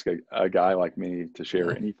even ask a guy like me to share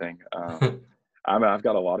anything. I've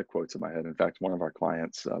got a lot of quotes in my head. In fact, one of our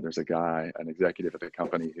clients, there's a guy, an executive at the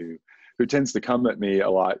company who tends to come at me a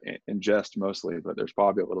lot in jest mostly, but there's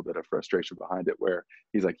probably a little bit of frustration behind it where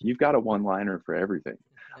he's like, "You've got a one-liner for everything."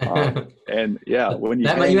 And yeah, when you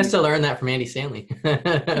You hang, must have learned that from Andy Stanley.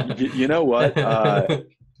 you know what?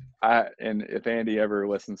 And if Andy ever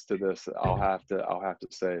listens to this, I'll have to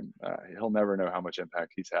say he'll never know how much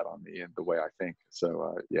impact he's had on me and the way I think.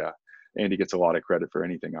 So yeah, Andy gets a lot of credit for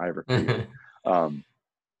anything I ever create.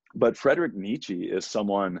 But Friedrich Nietzsche is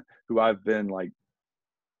someone who I've been like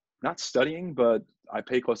not studying, but I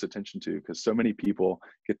pay close attention to because so many people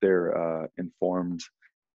get their informed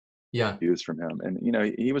Yeah. views from him. And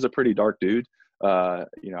he was a pretty dark dude. I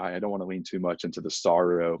don't want to lean too much into the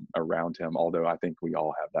sorrow around him, although I think we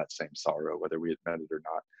all have that same sorrow, whether we admit it or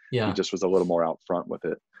not. He Yeah. just was a little more out front with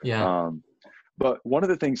it. Yeah. But one of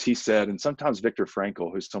the things he said, and sometimes Viktor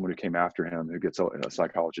Frankl, who's someone who came after him, who gets a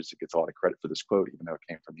psychologist who gets a lot of credit for this quote, even though it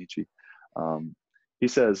came from Nietzsche. He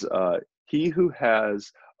says, he who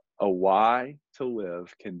has a why to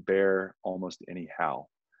live can bear almost any how.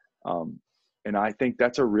 And I think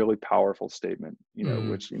that's a really powerful statement,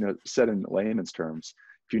 which, said in layman's terms,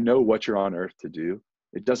 if you know what you're on earth to do,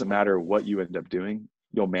 it doesn't matter what you end up doing,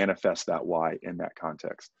 you'll manifest that why in that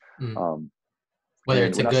context. Whether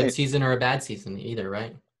it's a good season or a bad season, either,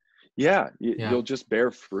 right? Yeah, Yeah. you'll just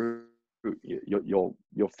bear fruit. You'll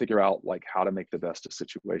figure out like how to make the best of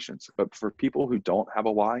situations. But for people who don't have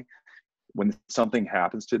a why, when something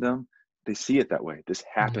happens to them, they see it that way. This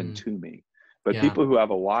happened to me. But people who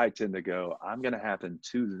have a why tend to go, I'm going to happen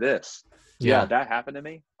to this. Yeah, that happened to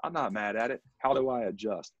me. I'm not mad at it. How do I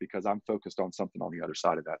adjust? Because I'm focused on something on the other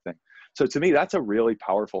side of that thing. So to me, that's a really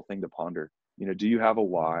powerful thing to ponder. Do you have a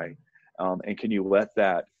why? And can you let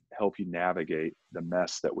that help you navigate the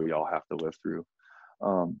mess that we all have to live through?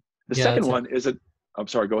 The second one is I'm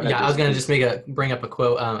sorry, go ahead. Yeah, I was going to just bring up a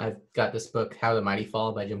quote. I've got this book, How the Mighty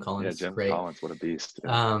Fall by Jim Collins. Yeah, Jim Great. Collins, what a beast.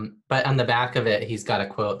 Yeah. But on the back of it, he's got a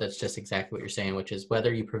quote that's just exactly what you're saying, which is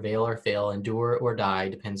whether you prevail or fail, endure or die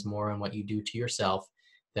depends more on what you do to yourself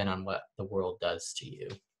than on what the world does to you.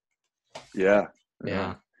 Yeah.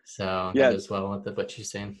 So that goes well with what you're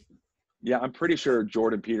saying. Yeah, I'm pretty sure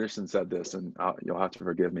Jordan Peterson said this, and you'll have to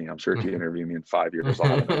forgive me. I'm sure if you interview me in 5 years, I'll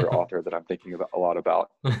have another author that I'm thinking a lot about.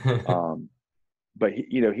 But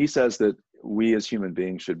he says that we as human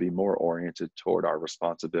beings should be more oriented toward our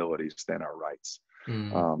responsibilities than our rights.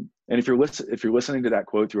 And if you're listening to that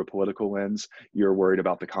quote through a political lens, you're worried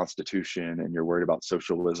about the Constitution and you're worried about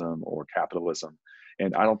socialism or capitalism.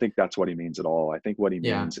 And I don't think that's what he means at all. I think what he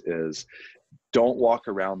means is don't walk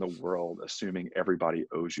around the world assuming everybody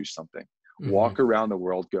owes you something. Walk around the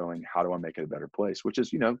world going, how do I make it a better place? Which is,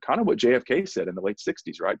 kind of what JFK said in the late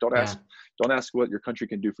 60s, right? Don't ask what your country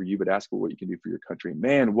can do for you, but ask what you can do for your country.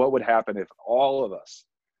 Man, what would happen if all of us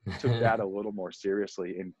took that a little more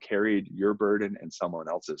seriously and carried your burden and someone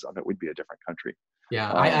else's? I mean, we'd be a different country.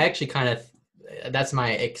 Yeah, I actually that's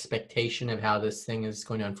my expectation of how this thing is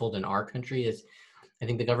going to unfold in our country is I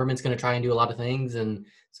think the government's going to try and do a lot of things and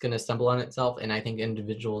it's going to stumble on itself. And I think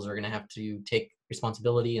individuals are going to have to take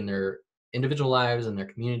responsibility in their individual lives and their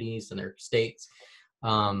communities and their states.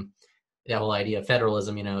 The whole idea of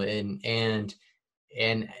federalism, and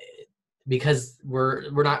because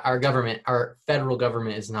we're not, our federal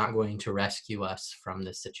government is not going to rescue us from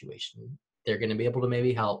this situation. They're going to be able to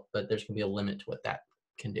maybe help, but there's going to be a limit to what that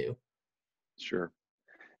can do. Sure.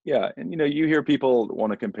 Yeah. And, you hear people want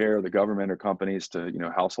to compare the government or companies to,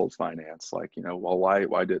 household finance, like, well,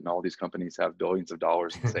 why didn't all these companies have billions of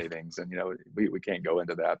dollars in savings? And, we can't go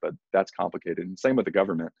into that, but that's complicated. And same with the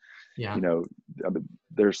government. Yeah.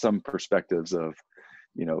 There's some perspectives of,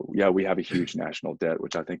 yeah, we have a huge national debt,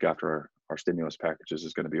 which I think after our stimulus packages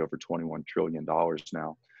is going to be over $21 trillion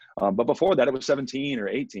now. But before that, it was 17 or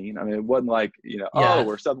 18. I mean, it wasn't like, oh, Yeah,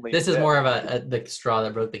 we're suddenly in this is debt. more of the straw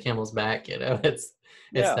that broke the camel's back. It's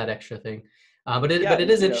Yeah. that extra thing. But Yeah. it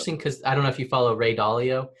And, is interesting because I don't know if you follow Ray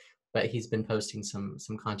Dalio, but he's been posting some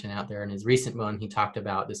content out there. In his recent one, he talked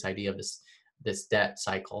about this idea of this debt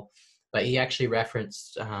cycle, but he actually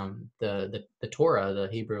referenced the Torah, the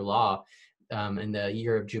Hebrew law, in the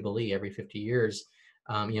year of Jubilee every 50 years.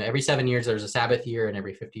 Every 7 years there's a Sabbath year, and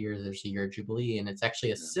every 50 years there's a year of Jubilee, and it's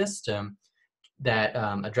actually a system that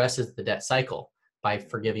addresses the debt cycle by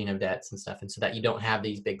forgiving of debts and stuff, and so that you don't have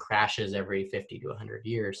these big crashes every 50 to 100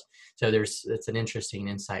 years. So it's an interesting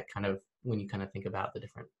insight kind of when you kind of think about the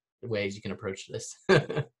different ways you can approach this.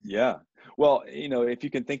 Yeah. Well, if you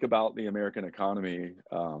can think about the American economy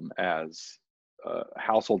as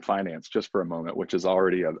household finance just for a moment, which is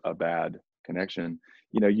already a bad connection,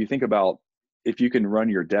 you think about if you can run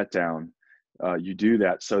your debt down, you do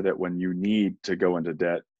that so that when you need to go into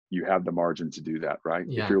debt, you have the margin to do that, right?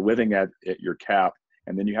 Yeah. If you're living at your cap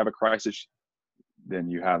and then you have a crisis, then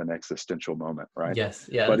you have an existential moment, right? Yes.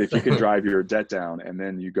 Yeah. But if you can drive your debt down and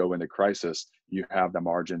then you go into crisis, you have the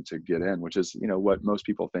margin to get in, which is, what most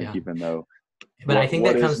people think, Yeah. even though But I think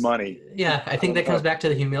what that is comes, money? yeah, I I think don't that comes know. back to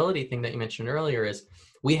the humility thing that you mentioned earlier is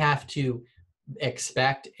we have to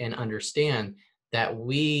expect and understand that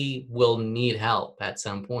we will need help at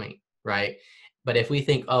some point, right? But if we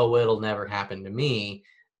think, oh, well, it'll never happen to me,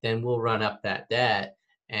 then we'll run up that debt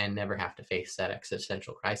and never have to face that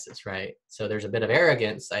existential crisis, right? So there's a bit of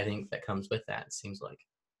arrogance, I think, that comes with that, it seems like.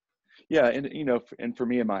 Yeah, and and for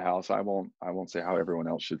me in my house, I won't say how everyone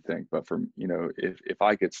else should think, but for if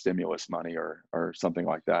I get stimulus money or something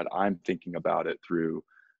like that, I'm thinking about it through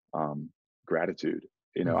gratitude.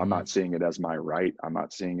 I'm Mm-hmm. not seeing it as my right. I'm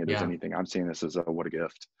not seeing it as Yeah. anything. I'm seeing this as a what a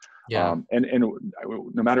gift. Yeah. And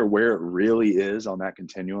no matter where it really is on that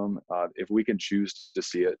continuum, if we can choose to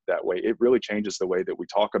see it that way, it really changes the way that we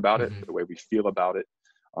talk about it, Mm-hmm. the way we feel about it.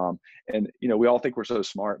 And we all think we're so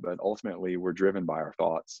smart, but ultimately we're driven by our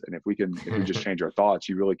thoughts. And if we just change our thoughts,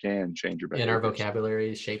 you really can change your And our behaviors.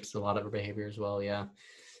 vocabulary shapes a lot of our behavior as well. Yeah.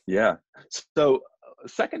 Yeah. So,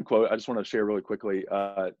 second quote I just want to share really quickly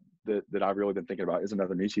that I've really been thinking about is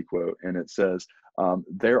another Nietzsche quote, and it says,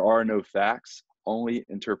 "There are no facts, only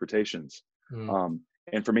interpretations." Mm.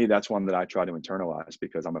 And for me, that's one that I try to internalize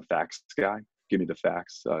because I'm a facts guy. Give me the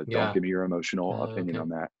facts. Don't Yeah. give me your emotional opinion Okay. on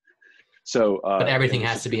that. So, But everything and this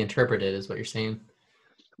has is to be interpreted, is what you're saying.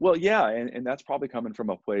 well, yeah, and that's probably coming from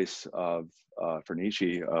a place of, for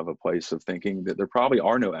Nietzsche, of a place of thinking that there probably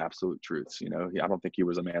are no absolute truths. I don't think he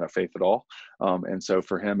was a man of faith at all, and so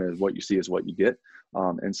for him, is what you see is what you get,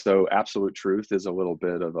 and so absolute truth is a little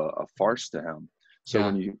bit of a farce to him. So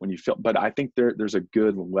Yeah. when you feel, but I think there's a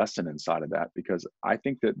good lesson inside of that, because I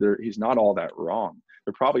think that he's not all that wrong.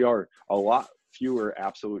 There probably are a lot fewer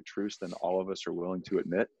absolute truths than all of us are willing to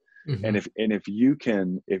admit, Mm-hmm. and if you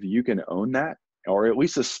can own that, or at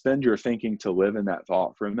least suspend your thinking to live in that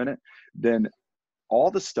thought for a minute, then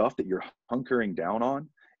all the stuff that you're hunkering down on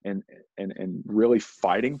and really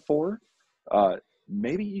fighting for,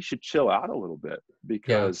 maybe you should chill out a little bit, Yeah.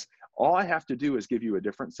 because all I have to do is give you a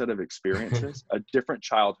different set of experiences, a different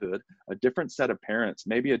childhood, a different set of parents,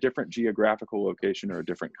 maybe a different geographical location or a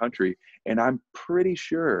different country, and I'm pretty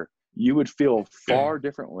sure you would feel far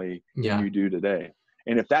differently than Yeah. you do today.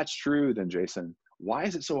 And if that's true, then Jason, why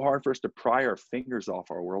is it so hard for us to pry our fingers off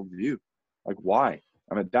our worldview? Like, why?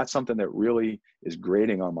 I mean, that's something that really is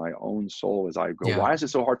grating on my own soul as I go, Yeah. why is it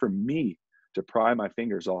so hard for me to pry my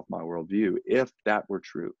fingers off my worldview if that were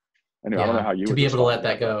true? Anyway, I don't know Yeah. how you To would be able to respond let to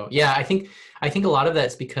that that, but go. Yeah. I think a lot of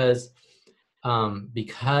that's because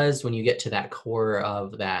when you get to that core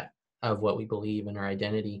of what we believe in our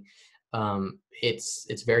identity,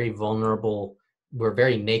 it's very vulnerable. We're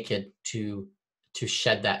very naked to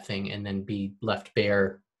shed that thing and then be left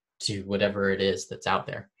bare to whatever it is that's out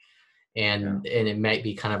there. yeah. And it might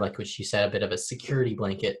be kind of like what you said, a bit of a security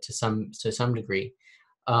blanket to some degree,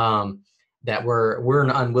 um, that we're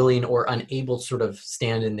unwilling or unable to sort of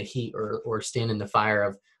stand in the heat or stand in the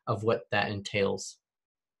fire of what that entails.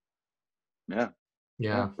 Yeah.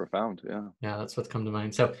 Yeah. Yeah. Profound. Yeah. Yeah, that's what's come to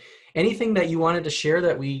mind. So anything that you wanted to share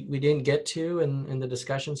that we didn't get to in the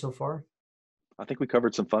discussion so far? I think we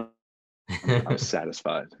covered some fun. I'm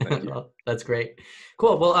satisfied. Thank you. Well, that's great.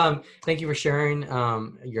 Cool. Well, thank you for sharing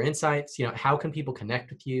your insights. How can people connect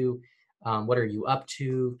with you? What are you up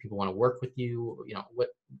to? If people want to work with you, what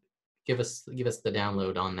give us the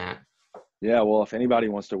download on that. Yeah, well, if anybody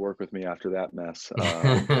wants to work with me after that mess,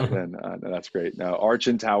 then that's great. Now,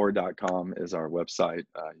 archandtower.com is our website.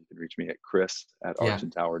 You can reach me at Yeah.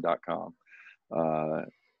 chris@archandtower.com. Uh,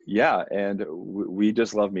 yeah, and we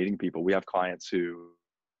just love meeting people. We have clients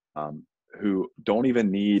um, who don't even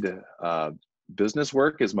need business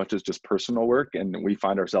work as much as just personal work. And we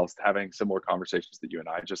find ourselves having similar conversations that you and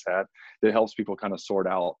I just had that helps people kind of sort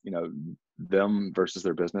out, them versus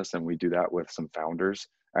their business. And we do that with some founders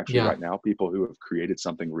actually Yeah. right now, people who have created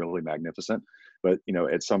something really magnificent, but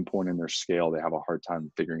at some point in their scale, they have a hard time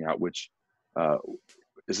figuring out which, uh,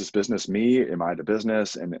 is this business me? Am I the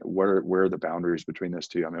business? And where are the boundaries between those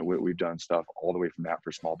two? I mean, we've done stuff all the way from that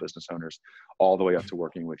for small business owners, all the way up to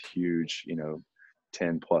working with huge,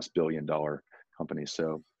 10+ billion-dollar companies.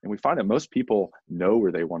 So, and we find that most people know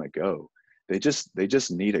where they want to go. They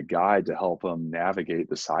just need a guide to help them navigate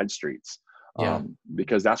the side streets, Yeah.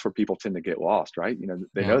 because that's where people tend to get lost, right? They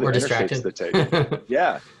Yeah. know the Or interstates distracted. to take.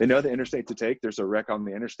 Yeah, they know the interstate to take. There's a wreck on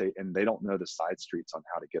the interstate, and they don't know the side streets on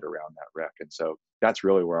how to get around that wreck. And so that's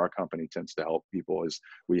really where our company tends to help people. Is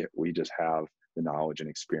we just have the knowledge and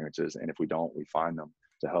experiences, and if we don't, we find them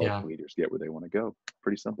to help Yeah. leaders get where they want to go.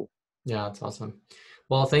 Pretty simple. Yeah. That's awesome.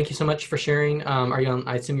 Well, thank you so much for sharing. Are you on,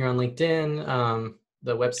 I assume you're on LinkedIn.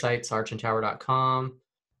 The website's archandtower.com,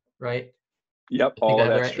 right? Yep, I think all I of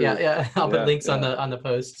have it that's right. Yeah, true. yeah. I'll put Yeah, links yeah. on the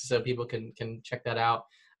post so people can check that out.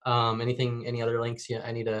 Any other links? Yeah,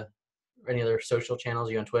 any other social channels?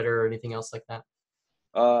 Are you on Twitter or anything else like that?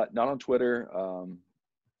 Not on Twitter.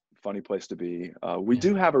 Funny place to be. We Yeah.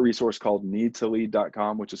 do have a resource called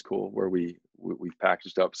needtolead.com, which is cool, where we've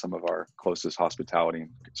packaged up some of our closest hospitality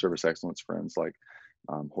and service excellence friends, like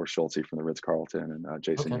Horst Schulze from the Ritz-Carlton and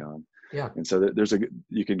Jason Okay. Young. Yeah. And so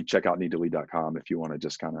you can check out needtolead.com if you want to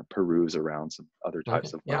just kind of peruse around some other Okay.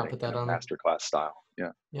 types of Yeah, I'll learning, put that on. masterclass style.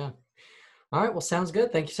 Yeah. Yeah. All right. Well, sounds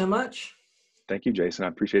good. Thank you so much. Thank you, Jason. I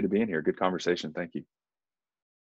appreciated being here. Good conversation. Thank you.